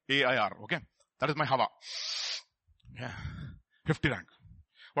rank. AIR. Okay. That is my Hava. Yeah. 50 rank.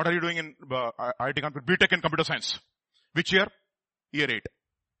 What are you doing in IIT BTech in computer science? Which year? Year 8.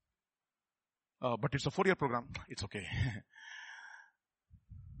 But it's a 4-year program. It's okay.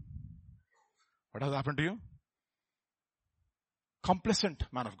 What has happened to you? Complacent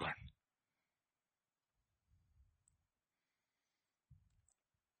man of God.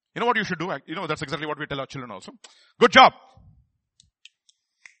 You know what you should do? You know, that's exactly what we tell our children also. Good job.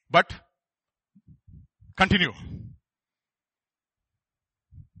 But continue.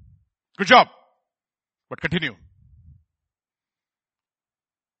 Good job. But continue.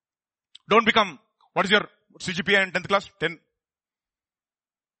 Don't become, what is your CGPA in 10th class? 10.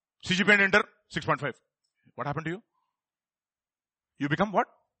 CGPA in Inter? 6.5. What happened to you? You become what?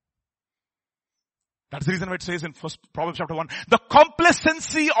 That's the reason why it says in Proverbs chapter 1, the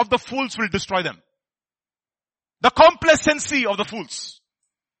complacency of the fools will destroy them. The complacency of the fools.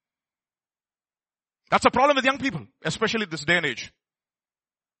 That's a problem with young people, especially this day and age.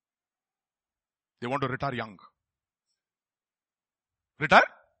 They want to retire young. Retire?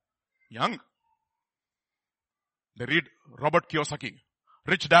 Young. They read Robert Kiyosaki,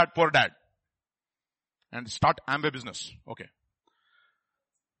 Rich Dad, Poor Dad, and start Amway business. Okay.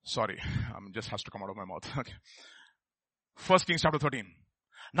 Sorry, just has to come out of my mouth. Okay. 1 Kings chapter 13.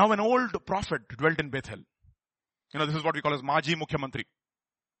 Now an old prophet dwelt in Bethel. You know, this is what we call as Maji Mukhyamantri.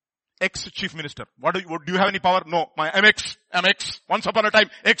 Ex-chief minister. Do you have any power? No. I'm X. Once upon a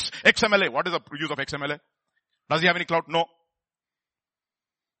time, ex-MLA. What is the use of ex-MLA? Does he have any clout? No.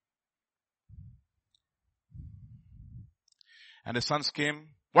 And his sons came.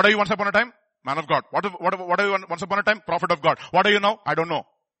 What are you once upon a time? Man of God. What are you once upon a time? Prophet of God. What are you now? I don't know.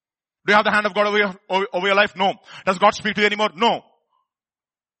 Do you have the hand of God over your life? No. Does God speak to you anymore? No.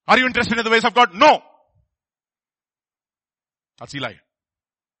 Are you interested in the ways of God? No. That's Eli.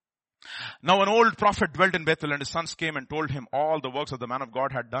 Now an old prophet dwelt in Bethel, and his sons came and told him all the works that the man of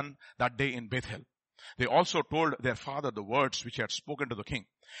God had done that day in Bethel. They also told their father the words which he had spoken to the king.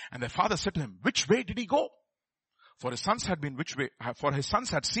 And their father said to him, which way did he go? For his sons had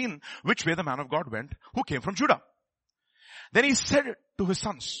seen which way the man of God went, who came from Judah. Then he said to his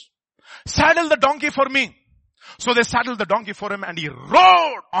sons, saddle the donkey for me. So they saddled the donkey for him, and he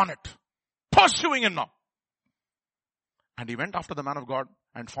rode on it, pursuing him now. And he went after the man of God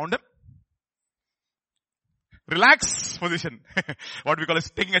and found him. Relax position. What we call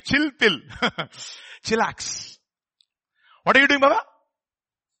is taking a chill pill. Chillax. What are you doing, Baba?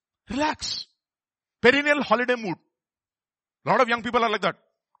 Relax. Perennial holiday mood. A lot of young people are like that.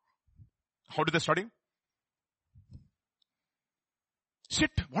 How do they study?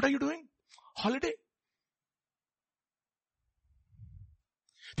 Sit. What are you doing? Holiday.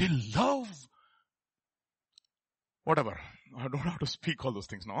 They love whatever. I don't know how to speak all those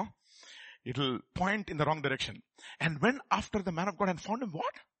things now. It'll point in the wrong direction. And when after the man of God had found him,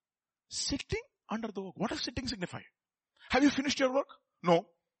 what? Sitting under the work. What does sitting signify? Have you finished your work? No.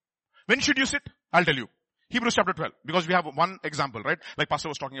 When should you sit? I'll tell you. Hebrews chapter 12. Because we have one example, right? Like Pastor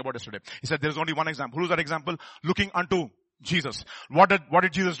was talking about yesterday. He said there's only one example. Who's that example? Looking unto Jesus. What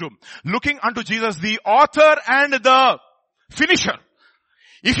did Jesus do? Looking unto Jesus, the author and the finisher.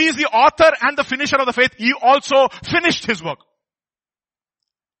 If he is the author and the finisher of the faith, he also finished his work.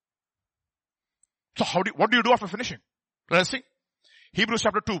 So what do you do after finishing? Let's see. Hebrews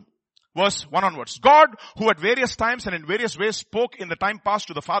chapter 2, verse 1 onwards. God, who at various times and in various ways spoke in the time past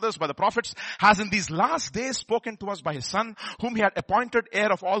to the fathers by the prophets, has in these last days spoken to us by his Son, whom he had appointed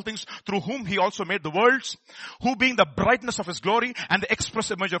heir of all things, through whom he also made the worlds, who being the brightness of his glory and the express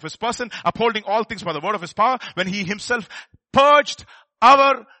image of his person, upholding all things by the word of his power, when he himself purged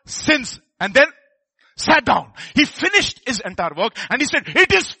our sins, and then sat down. He finished his entire work and he said,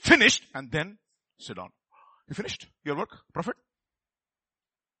 it is finished. And then sit down. You finished your work, prophet?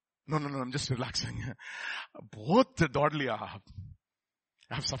 No, I'm just relaxing. Both Dodley I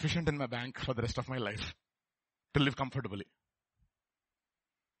have sufficient in my bank for the rest of my life to live comfortably.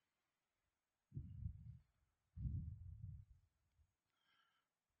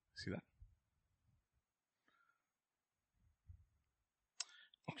 See that?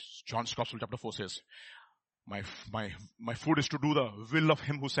 John's Gospel chapter 4 says, my food is to do the will of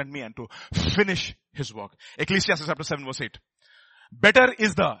him who sent me and to finish his work. Ecclesiastes chapter 7 verse 8. Better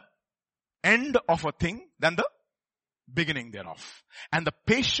is the end of a thing than the beginning thereof. And the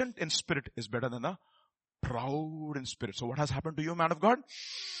patient in spirit is better than the proud in spirit. So what has happened to you, man of God?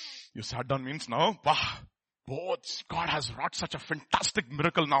 You sat down means now, both God has wrought such a fantastic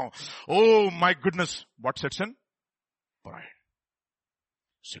miracle now. Oh my goodness. What sets in? Pride.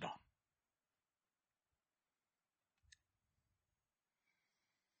 Sit down.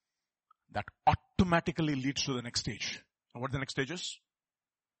 That automatically leads to the next stage. And what the next stage is?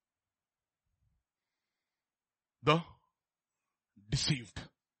 The deceived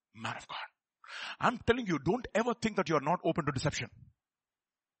man of God. I'm telling you, don't ever think that you are not open to deception.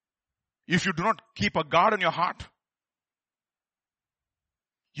 If you do not keep a guard on your heart,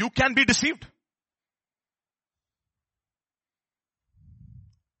 you can be deceived.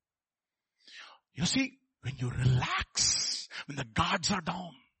 You see, when you relax, when the guards are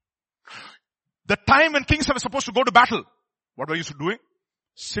down, the time when kings were supposed to go to battle, what were you doing?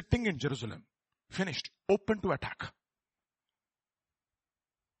 Sitting in Jerusalem. Finished. Open to attack.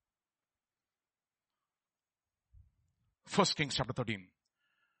 First Kings chapter 13.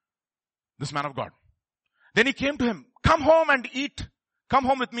 This man of God. Then he came to him. Come home and eat. Come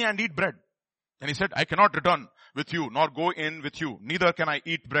home with me and eat bread. And he said, I cannot return with you, nor go in with you. Neither can I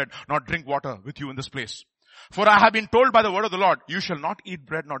eat bread, nor drink water with you in this place. For I have been told by the word of the Lord, you shall not eat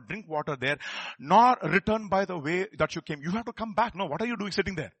bread, nor drink water there, nor return by the way that you came. You have to come back. No, what are you doing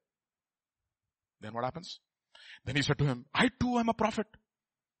sitting there? Then what happens? Then he said to him, I too am a prophet,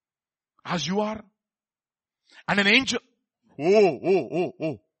 as you are. And an angel,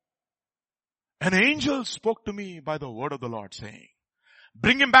 an angel spoke to me by the word of the Lord, saying,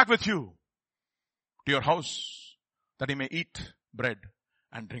 bring him back with you to your house, that he may eat bread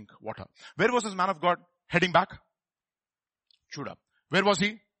and drink water. Where was this man of God heading back? Judah. Where was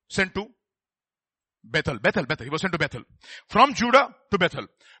he sent to? Bethel. He was sent to Bethel. From Judah to Bethel.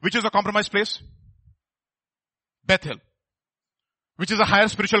 Which is a compromised place? Bethel. Which is a higher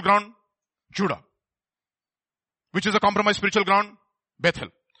spiritual ground? Judah. Which is a compromised spiritual ground? Bethel.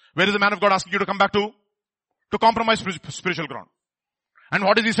 Where is the man of God asking you to come back to? To compromise spiritual ground. And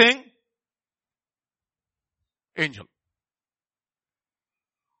what is he saying? Angel.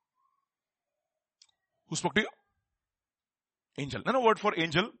 Who spoke to you? Angel. Another word for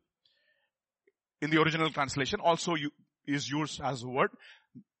angel in the original translation also is used as a word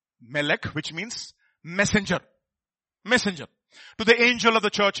melech, which means messenger. Messenger. To the angel of the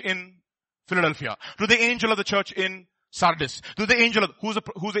church in Philadelphia. To the angel of the church in Sardis. To the angel of,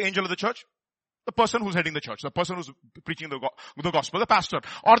 who's the angel of the church? The person who's heading the church. The person who's preaching the gospel. The pastor.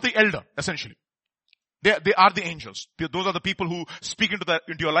 Or the elder, essentially. They are the angels. Those are the people who speak into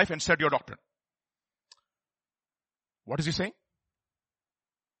your life and set your doctrine. What is he saying?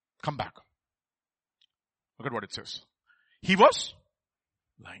 Come back. Look at what it says. He was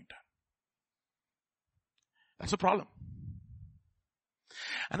lying down. That's a problem.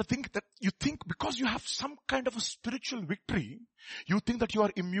 And I think that you think because you have some kind of a spiritual victory, you think that you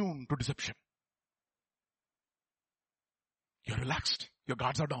are immune to deception. You're relaxed. Your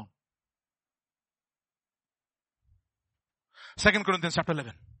guards are down. 2 Corinthians chapter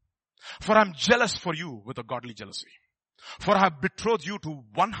 11. For I am jealous for you with a godly jealousy. For I have betrothed you to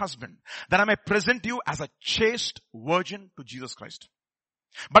one husband, that I may present you as a chaste virgin to Jesus Christ.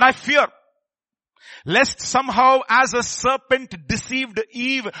 But I fear, lest somehow as a serpent deceived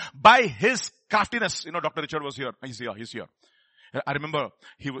Eve by his craftiness. You know, Dr. Richard was here. He's here. I remember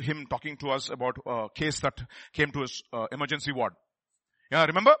him talking to us about a case that came to his emergency ward. Yeah,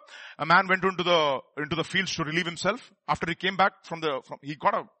 remember? A man went into the fields to relieve himself. After he came back he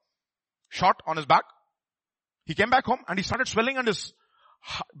got a shot on his back. He came back home and he started swelling and his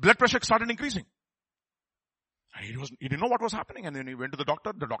blood pressure started increasing. And he didn't know what was happening, and then he went to the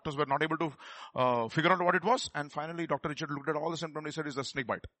doctor. The doctors were not able to figure out what it was. And finally, Dr. Richard looked at all the symptoms. He said, it's a snake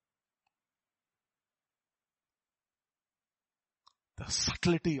bite. The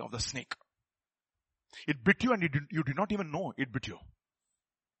subtlety of the snake. It bit you and you did not even know it bit you.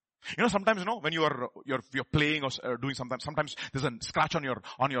 Sometimes, when you're playing or doing something, sometimes there's a scratch on your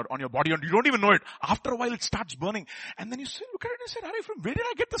body and you don't even know it. After a while it starts burning. And then you look at it and say, where did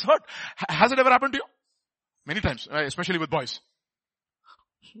I get this hurt? Has it ever happened to you? Many times, especially with boys.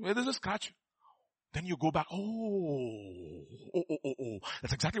 Where there's a scratch. Then you go back, oh.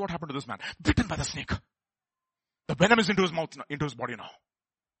 That's exactly what happened to this man. Bitten by the snake. The venom is into his mouth, into his body now.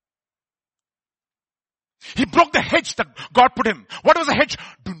 He broke the hedge that God put him. What was the hedge?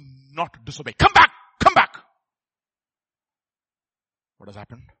 Do not disobey. Come back. What has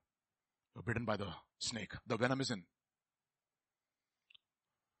happened? You're bitten by the snake. The venom is in.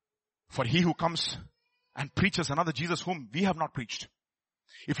 For he who comes and preaches another Jesus whom we have not preached.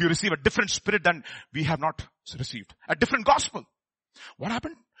 If you receive a different spirit than we have not received. A different gospel. What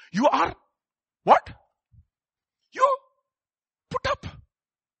happened? You are what? You put up.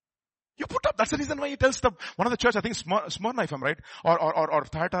 You put up. That's the reason why he tells one of the church, I think Smyrna, if I'm right, or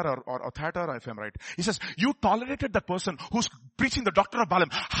Thyatira, if I'm right. He says, you tolerated that person who's preaching the doctrine of Balaam.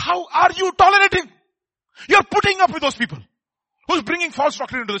 How are you tolerating? You're putting up with those people who's bringing false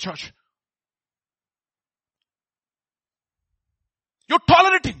doctrine into the church. You're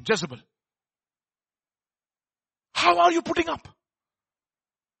tolerating Jezebel. How are you putting up?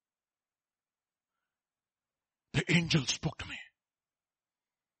 The angel spoke to me.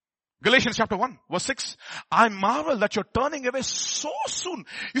 Galatians chapter 1, verse 6. I marvel that you're turning away so soon.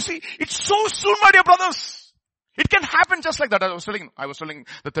 You see, it's so soon, my dear brothers. It can happen just like that. I was telling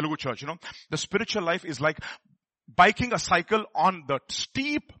the Telugu church, the spiritual life is like biking a cycle on the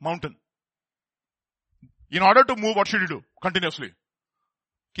steep mountain. In order to move, what should you do? Continuously.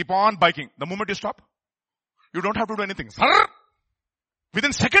 Keep on biking. The moment you stop, you don't have to do anything.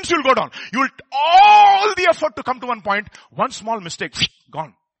 Within seconds you'll go down. You'll all the effort to come to one point. One small mistake,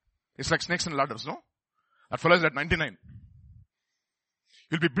 gone. It's like snakes and ladders, no? That fellow is at 99.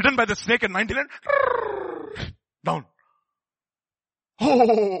 You'll be bitten by the snake at 99. Down.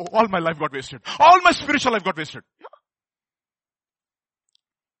 Oh, all my life got wasted. All my spiritual life got wasted. Yeah.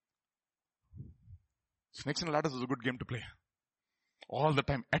 Snakes and ladders is a good game to play. All the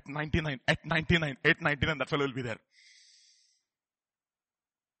time. At 99, that fellow will be there.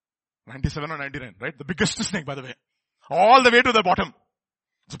 97 or 99, right? The biggest snake, by the way. All the way to the bottom.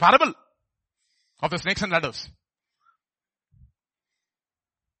 It's a parable of the snakes and ladders.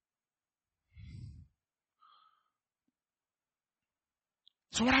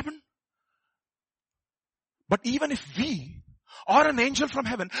 So what happened? But even if we or an angel from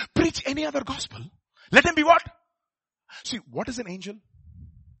heaven preach any other gospel, let him be what? See, what is an angel?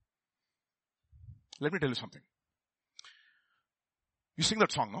 Let me tell you something. You sing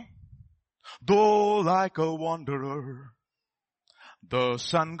that song, no? Though like a wanderer, the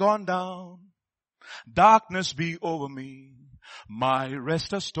sun gone down, darkness be over me, my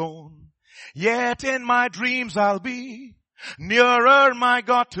rest a stone, yet in my dreams I'll be nearer, my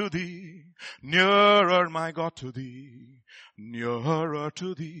God, to thee, nearer, my God, to thee, nearer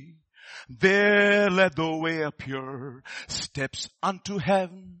to thee. There let the way appear, steps unto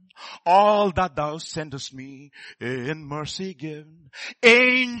heaven, all that thou sendest me in mercy given.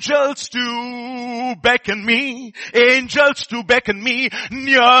 Angels to beckon me,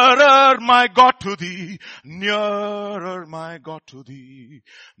 nearer, my God, to thee, nearer, my God, to thee,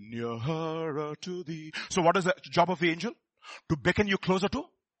 nearer to thee. So what is the job of the angel? To beckon you closer to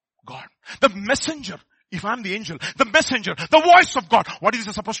God. The messenger. If I'm the angel, the messenger, the voice of God, what is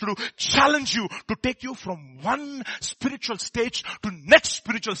it supposed to do? Challenge you to take you from one spiritual stage to next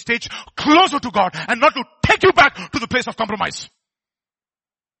spiritual stage, closer to God, and not to take you back to the place of compromise.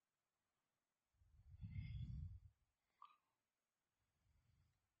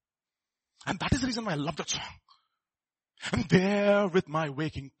 And that is the reason why I love that song. And there with my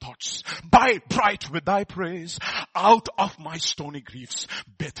waking thoughts, bright with thy praise, out of my stony griefs,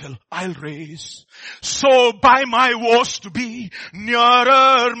 Bethel I'll raise. So by my woes to be,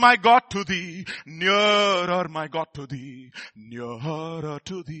 nearer, my God, to thee, nearer, my God, to thee, nearer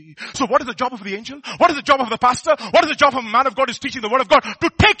to thee. So what is the job of the angel? What is the job of the pastor? What is the job of a man of God who is teaching the word of God?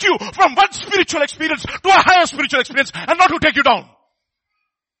 To take you from one spiritual experience to a higher spiritual experience, and not to take you down.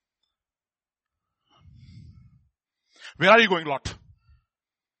 Where are you going, Lot?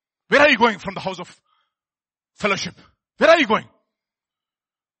 Where are you going from the house of fellowship? Where are you going?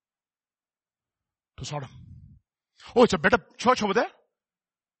 To Sodom. Oh, it's a better church over there?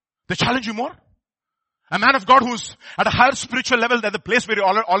 They challenge you more? A man of God who's at a higher spiritual level than the place where you're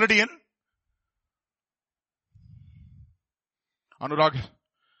already in? Anurag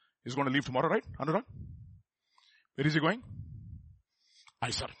is going to leave tomorrow, right? Anurag? Where is he going?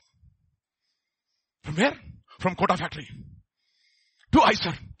 Mysore. From where? From Kota factory. To I,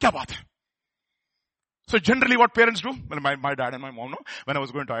 sir. Kya baat hai? So generally what parents do, well, my dad and my mom, no, when I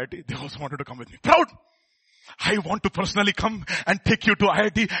was going to IIT, they also wanted to come with me. Proud. I want to personally come and take you to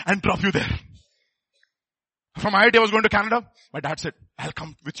IIT and drop you there. From IIT I was going to Canada. My dad said, I'll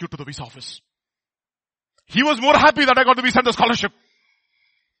come with you to the visa office. He was more happy that I got the visa and the scholarship.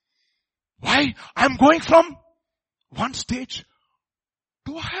 Why? I'm going from one stage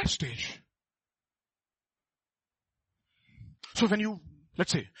to a higher stage. So when you,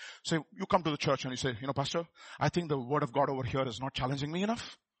 let's say you come to the church and you say, Pastor, I think the word of God over here is not challenging me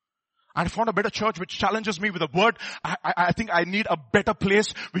enough. I found a better church which challenges me with a word. I think I need a better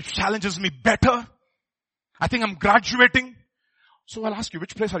place which challenges me better. I think I'm graduating. So I'll ask you,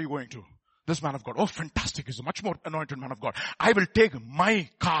 which place are you going to? This man of God. Oh, fantastic. He's a much more anointed man of God. I will take my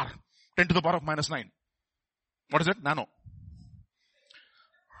car, 10 to the power of -9. What is it? Nano.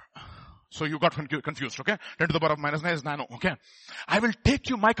 So you got confused, okay? 10 to the power of -9 is nano, okay? I will take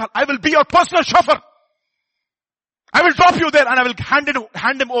you my car. I will be your personal chauffeur. I will drop you there and I will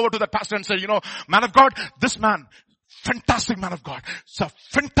hand him over to that pastor and say, man of God, this man, fantastic man of God. He's a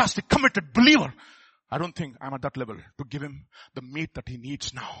fantastic, committed believer. I don't think I'm at that level to give him the meat that he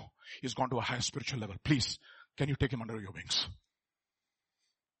needs now. He's gone to a higher spiritual level. Please, can you take him under your wings?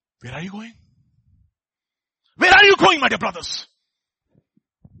 Where are you going? Where are you going, my dear brothers?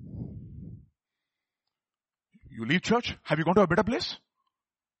 You leave church? Have you gone to a better place?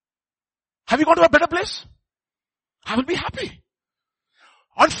 Have you gone to a better place? I will be happy.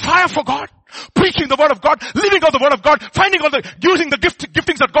 On fire for God. Preaching the word of God. Living out the word of God. Finding using the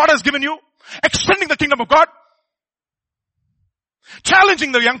giftings that God has given you. Extending the kingdom of God.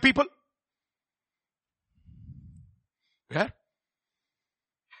 Challenging the young people. Where?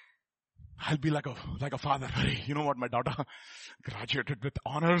 I'll be like a father. Hey, you know what? My daughter graduated with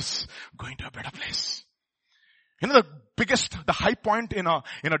honors. Going to a better place. The high point in a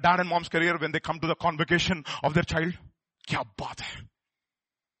dad and mom's career when they come to the convocation of their child. Kya baat hai?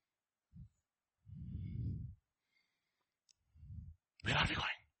 Where are we going?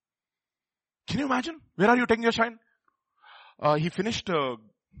 Can you imagine? Where are you taking your child? He finished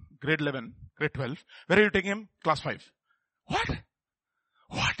grade 11, grade 12. Where are you taking him? Class 5. What?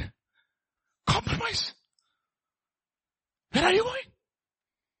 Compromise. Where are you going?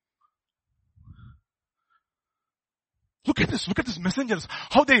 Look at this messengers.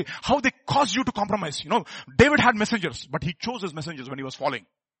 How they caused you to compromise. David had messengers, but he chose his messengers when he was falling.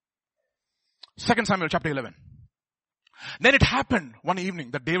 2 Samuel chapter 11. Then it happened one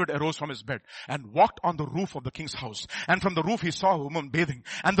evening that David arose from his bed and walked on the roof of the king's house. And from the roof he saw a woman bathing.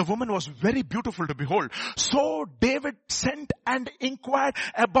 And the woman was very beautiful to behold. So David sent and inquired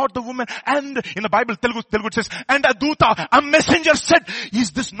about the woman. And in the Bible, Telugu it says, and Aduta, a messenger said, is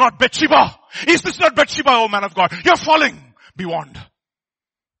this not Bathsheba? Is this not Bathsheba, O man of God? You're falling. Be warned.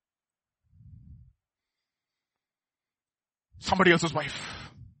 Somebody else's wife.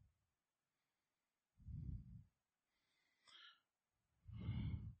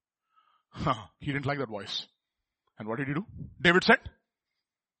 He didn't like that voice. And what did he do? David sent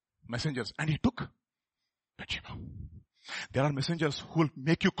messengers and he took Bathsheba. There are messengers who will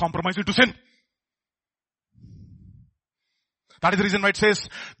make you compromise into sin. That is the reason why it says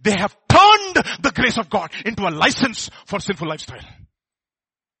they have turned the grace of God into a license for sinful lifestyle.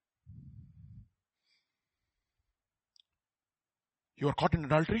 You are caught in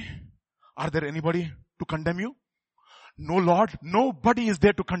adultery. Are there anybody to condemn you? No, Lord, nobody is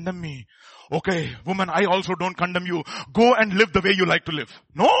there to condemn me. Okay, woman, I also don't condemn you. Go and live the way you like to live.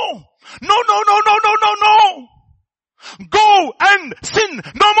 No. Go and sin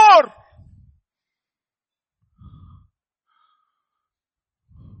no more.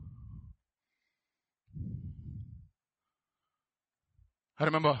 I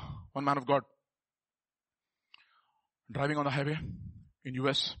remember one man of God driving on the highway in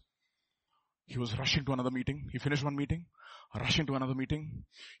US. He was rushing to another meeting. He finished one meeting, rushing to another meeting.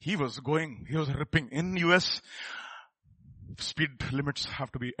 He was ripping. In US, speed limits have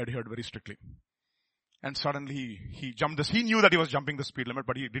to be adhered very strictly. And suddenly he jumped this. He knew that he was jumping the speed limit,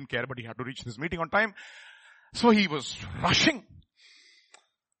 but he didn't care, but he had to reach this meeting on time. So he was rushing.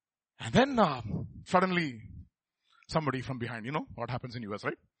 And then suddenly somebody from behind, you know what happens in US,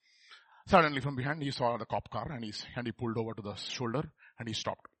 right? Suddenly from behind he saw the cop car and he pulled over to the shoulder and he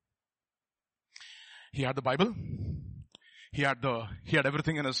stopped. He had the Bible. He had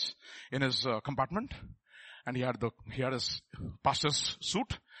everything in his compartment, and he had his pastor's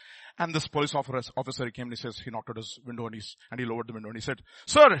suit. And this police officer, he came and he knocked at his window and he lowered the window and he said,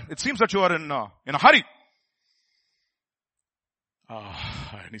 "Sir, it seems that you are in a hurry."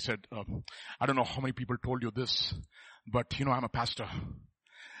 And he said, I don't know how many people told you this, but I'm a pastor.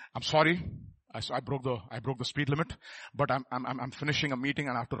 I'm sorry. I broke the speed limit, but I'm finishing a meeting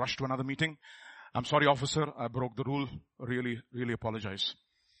and I have to rush to another meeting. I'm sorry, officer. I broke the rule. Really, really apologize.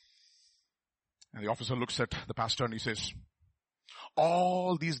 And the officer looks at the pastor and he says,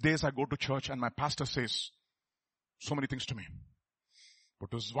 all these days I go to church and my pastor says so many things to me. But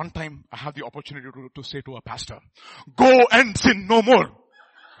there was one time I had the opportunity to say to a pastor, go and sin no more.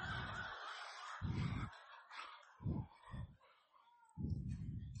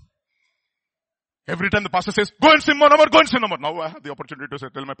 Every time the pastor says, go and sin no more, go and sin no more. Now I have the opportunity to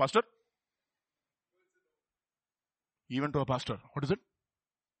tell my pastor, even to a pastor, what is it?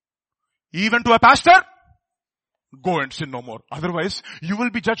 Even to a pastor, go and sin no more. Otherwise, you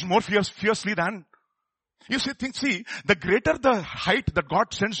will be judged more fiercely than. You see, the greater the height that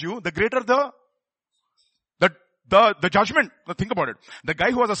God sends you, the greater the judgment. Think about it. The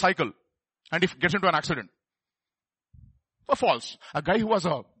guy who has a cycle and if gets into an accident or falls. A guy who has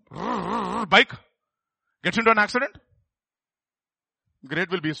a bike gets into an accident, great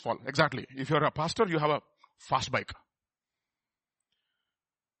will be his fall. Exactly. If you're a pastor, you have a fast bike.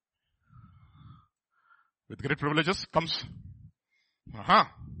 With great privileges comes,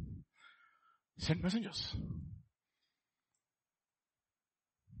 send messengers.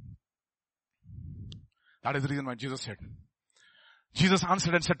 That is the reason why Jesus said. Jesus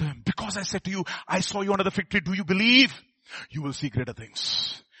answered and said to him, because I said to you, I saw you under the fig tree. Do you believe? You will see greater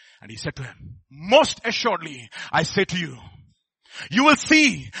things. And he said to him, most assuredly, I say to you, you will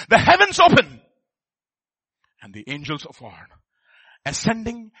see the heavens open and the angels of God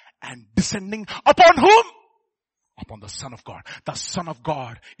ascending and descending upon whom? Upon the Son of God. The Son of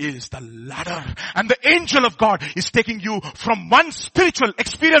God is the ladder. And the angel of God is taking you from one spiritual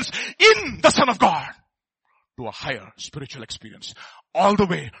experience in the Son of God to a higher spiritual experience. All the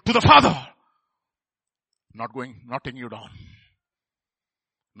way to the Father. Not taking you down.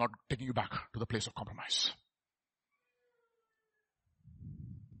 Not taking you back to the place of compromise.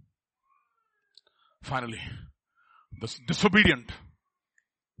 Finally, this disobedient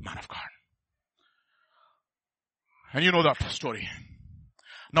man of God. And you know that story.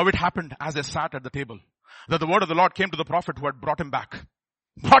 Now it happened as they sat at the table that the word of the Lord came to the prophet who had brought him back.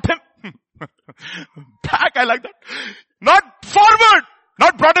 Brought him back, I like that. Not forward.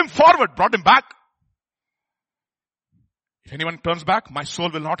 Not brought him forward. Brought him back. If anyone turns back, my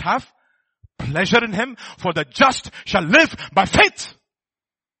soul will not have pleasure in him, for the just shall live by faith.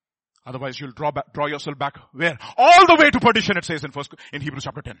 Otherwise you'll draw yourself back where? All the way to perdition, it says in Hebrews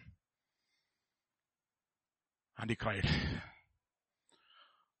chapter 10. And he cried,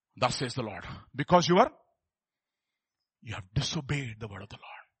 thus says the Lord, because you have disobeyed the word of the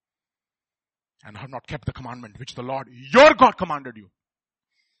Lord and have not kept the commandment which the Lord your God commanded you.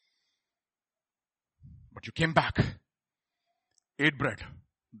 But you came back, ate bread,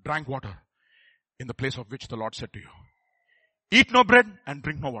 drank water in the place of which the Lord said to you, eat no bread and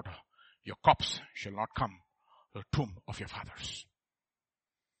drink no water. Your corpse shall not come to the tomb of your fathers.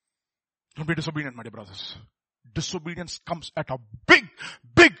 Don't be disobedient, my dear brothers. Disobedience comes at a big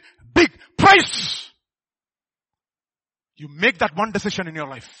price. You make that one decision in your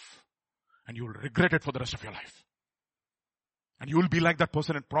life and you will regret it for the rest of your life. And you will be like that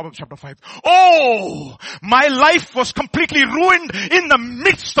person in Proverbs chapter 5. Oh, my life was completely ruined in the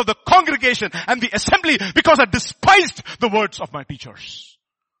midst of the congregation and the assembly because I despised the words of my teachers.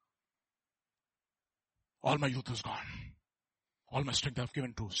 All my youth is gone. All my strength I have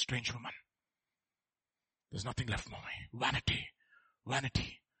given to strange women. There's nothing left for me. Vanity,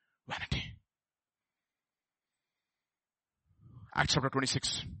 vanity, vanity. Acts chapter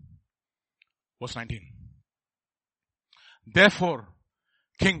 26, verse 19. Therefore,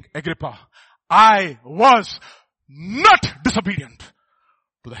 King Agrippa, I was not disobedient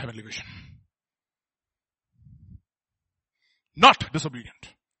to the heavenly vision. Not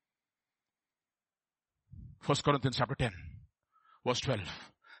disobedient. 1 Corinthians chapter 10, verse 12.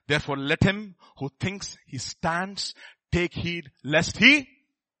 Therefore, let him who thinks he stands take heed lest he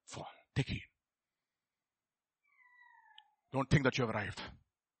fall. Take heed. Don't think that you have arrived.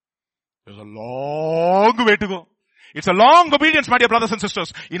 There's a long way to go. It's a long obedience, my dear brothers and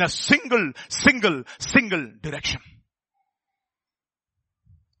sisters, in a single direction.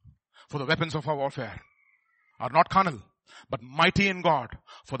 For the weapons of our warfare are not carnal, but mighty in God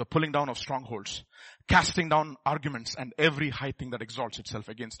for the pulling down of strongholds, casting down arguments and every high thing that exalts itself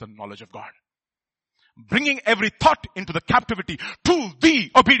against the knowledge of God, bringing every thought into the captivity to the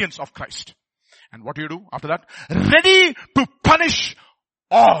obedience of Christ. And what do you do after that? Ready to punish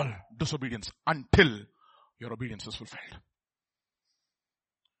all disobedience until your obedience is fulfilled.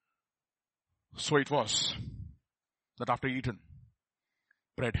 So it was that after eaten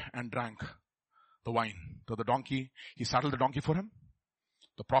bread and drank the wine to the donkey, he saddled the donkey for him,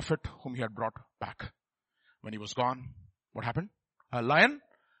 the prophet whom he had brought back. When he was gone, what happened? A lion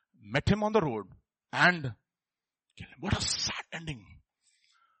met him on the road and killed him. What a sad ending.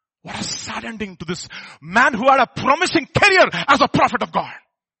 What a sad ending to this man who had a promising career as a prophet of God.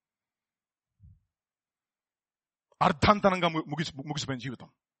 అర్థాంతరంగా ముగిసిపోయిన జీవితం.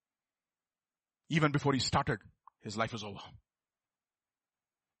 Even before he started, his life is over.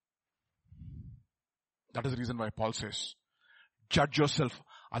 That is the reason why Paul says, judge yourself.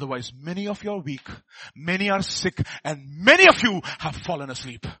 Otherwise, many of you are weak, many are sick, and many of you have fallen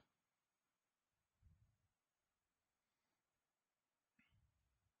asleep.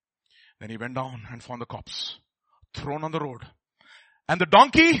 Then he went down and found the corpse thrown on the road, and the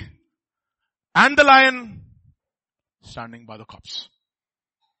donkey and the lion standing by the corpse.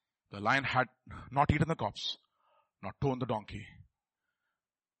 The lion had not eaten the corpse, not torn the donkey.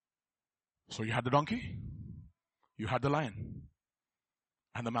 So you had the donkey, you had the lion,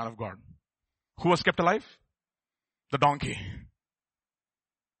 and the man of God. Who was kept alive? The donkey.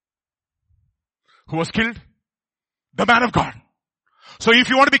 Who was killed? The man of God. So if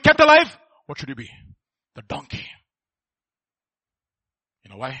you want to be kept alive, what should you be? The donkey.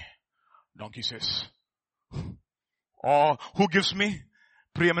 You know why? Donkey says, oh, who gives me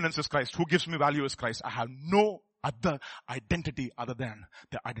preeminence is Christ. Who gives me value is Christ. I have no other identity other than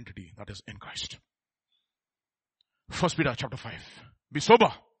the identity that is in Christ. 1 Peter chapter 5. Be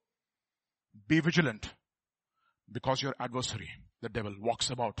sober. Be vigilant. Because your adversary, the devil, walks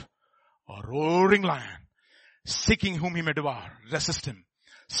about a roaring lion, seeking whom he may devour. Resist him.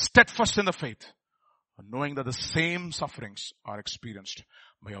 Steadfast in the faith, knowing that the same sufferings are experienced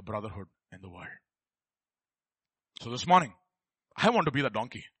by your brotherhood in the world. So this morning, I want to be that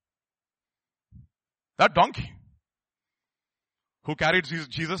donkey. That donkey who carried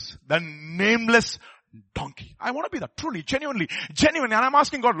Jesus, the nameless donkey. I want to be that, truly, genuinely. And I'm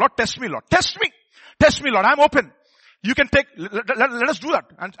asking God, Lord, test me, Lord. Test me, Lord. I'm open. You can take, let us do that.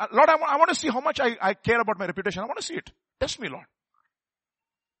 And Lord, I want to see how much I care about my reputation. I want to see it. Test me, Lord.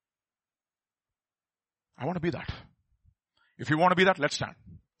 I want to be that. If you want to be that, let's stand.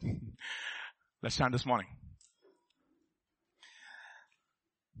 Let's stand this morning.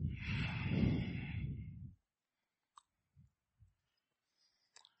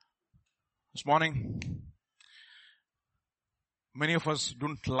 This morning, many of us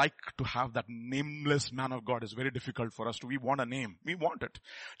don't like to have that nameless man of God. It's very difficult for us to. We want a name. We want it.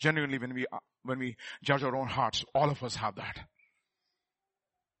 Genuinely, when we judge our own hearts, all of us have that.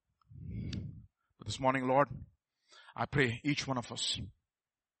 But this morning, Lord, I pray each one of us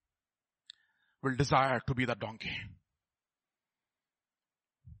will desire to be that donkey.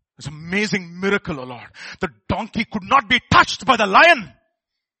 It's an amazing miracle, O Lord. The donkey could not be touched by the lion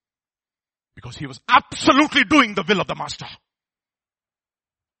because he was absolutely doing the will of the master.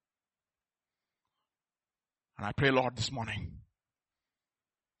 And I pray, Lord, this morning,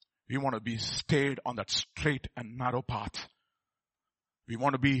 we want to be stayed on that straight and narrow path. We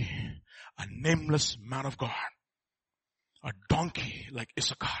want to be a nameless man of God, a donkey like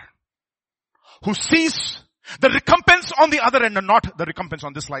Issachar, who sees the recompense on the other end and not the recompense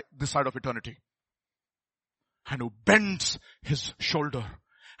on this side of eternity, and who bends his shoulder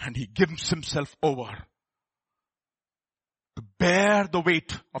and he gives himself over to bear the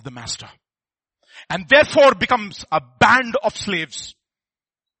weight of the master, and therefore becomes a band of slaves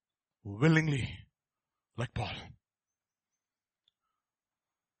willingly, like Paul.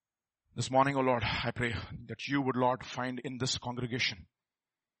 This morning, O Lord, I pray that you would, Lord, find in this congregation,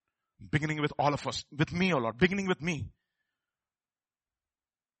 beginning with all of us, with me, O Lord, beginning with me,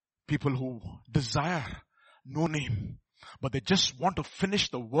 people who desire no name, but they just want to finish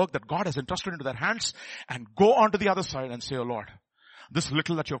the work that God has entrusted into their hands and go on to the other side and say, oh Lord, this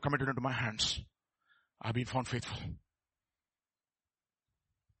little that you have committed into my hands, I've been found faithful.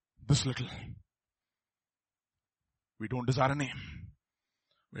 This little. We don't desire a name.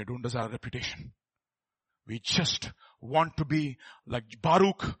 We don't desire a reputation. We just want to be like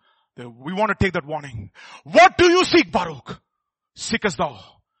Baruch. We want to take that warning. What do you seek, Baruch? Seekest thou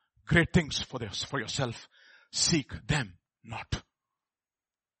great things for yourself? Seek them not.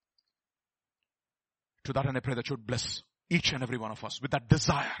 To that end, I pray that you would bless each and every one of us with that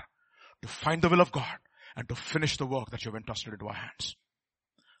desire to find the will of God and to finish the work that you have entrusted into our hands.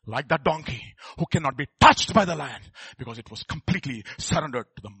 Like that donkey who cannot be touched by the lion because it was completely surrendered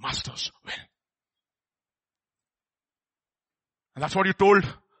to the master's will. And that's what you told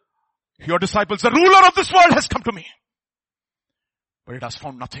your disciples. The ruler of this world has come to me, but it has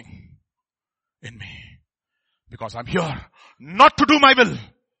found nothing. in me. Because I'm here not to do my will,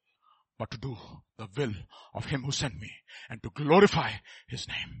 but to do the will of Him who sent me and to glorify His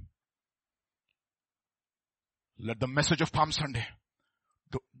name. Let the message of Palm Sunday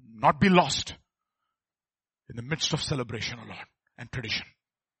not be lost in the midst of celebration, O Lord, and tradition.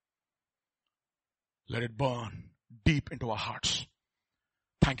 Let it burn deep into our hearts.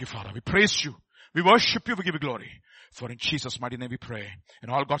 Thank you, Father. We praise you. We worship you. We give you glory. For in Jesus' mighty name we pray.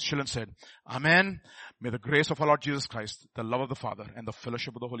 And all God's children said, Amen. May the grace of our Lord Jesus Christ, the love of the Father, and the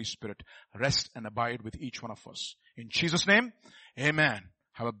fellowship of the Holy Spirit rest and abide with each one of us. In Jesus' name, Amen.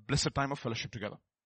 Have a blessed time of fellowship together.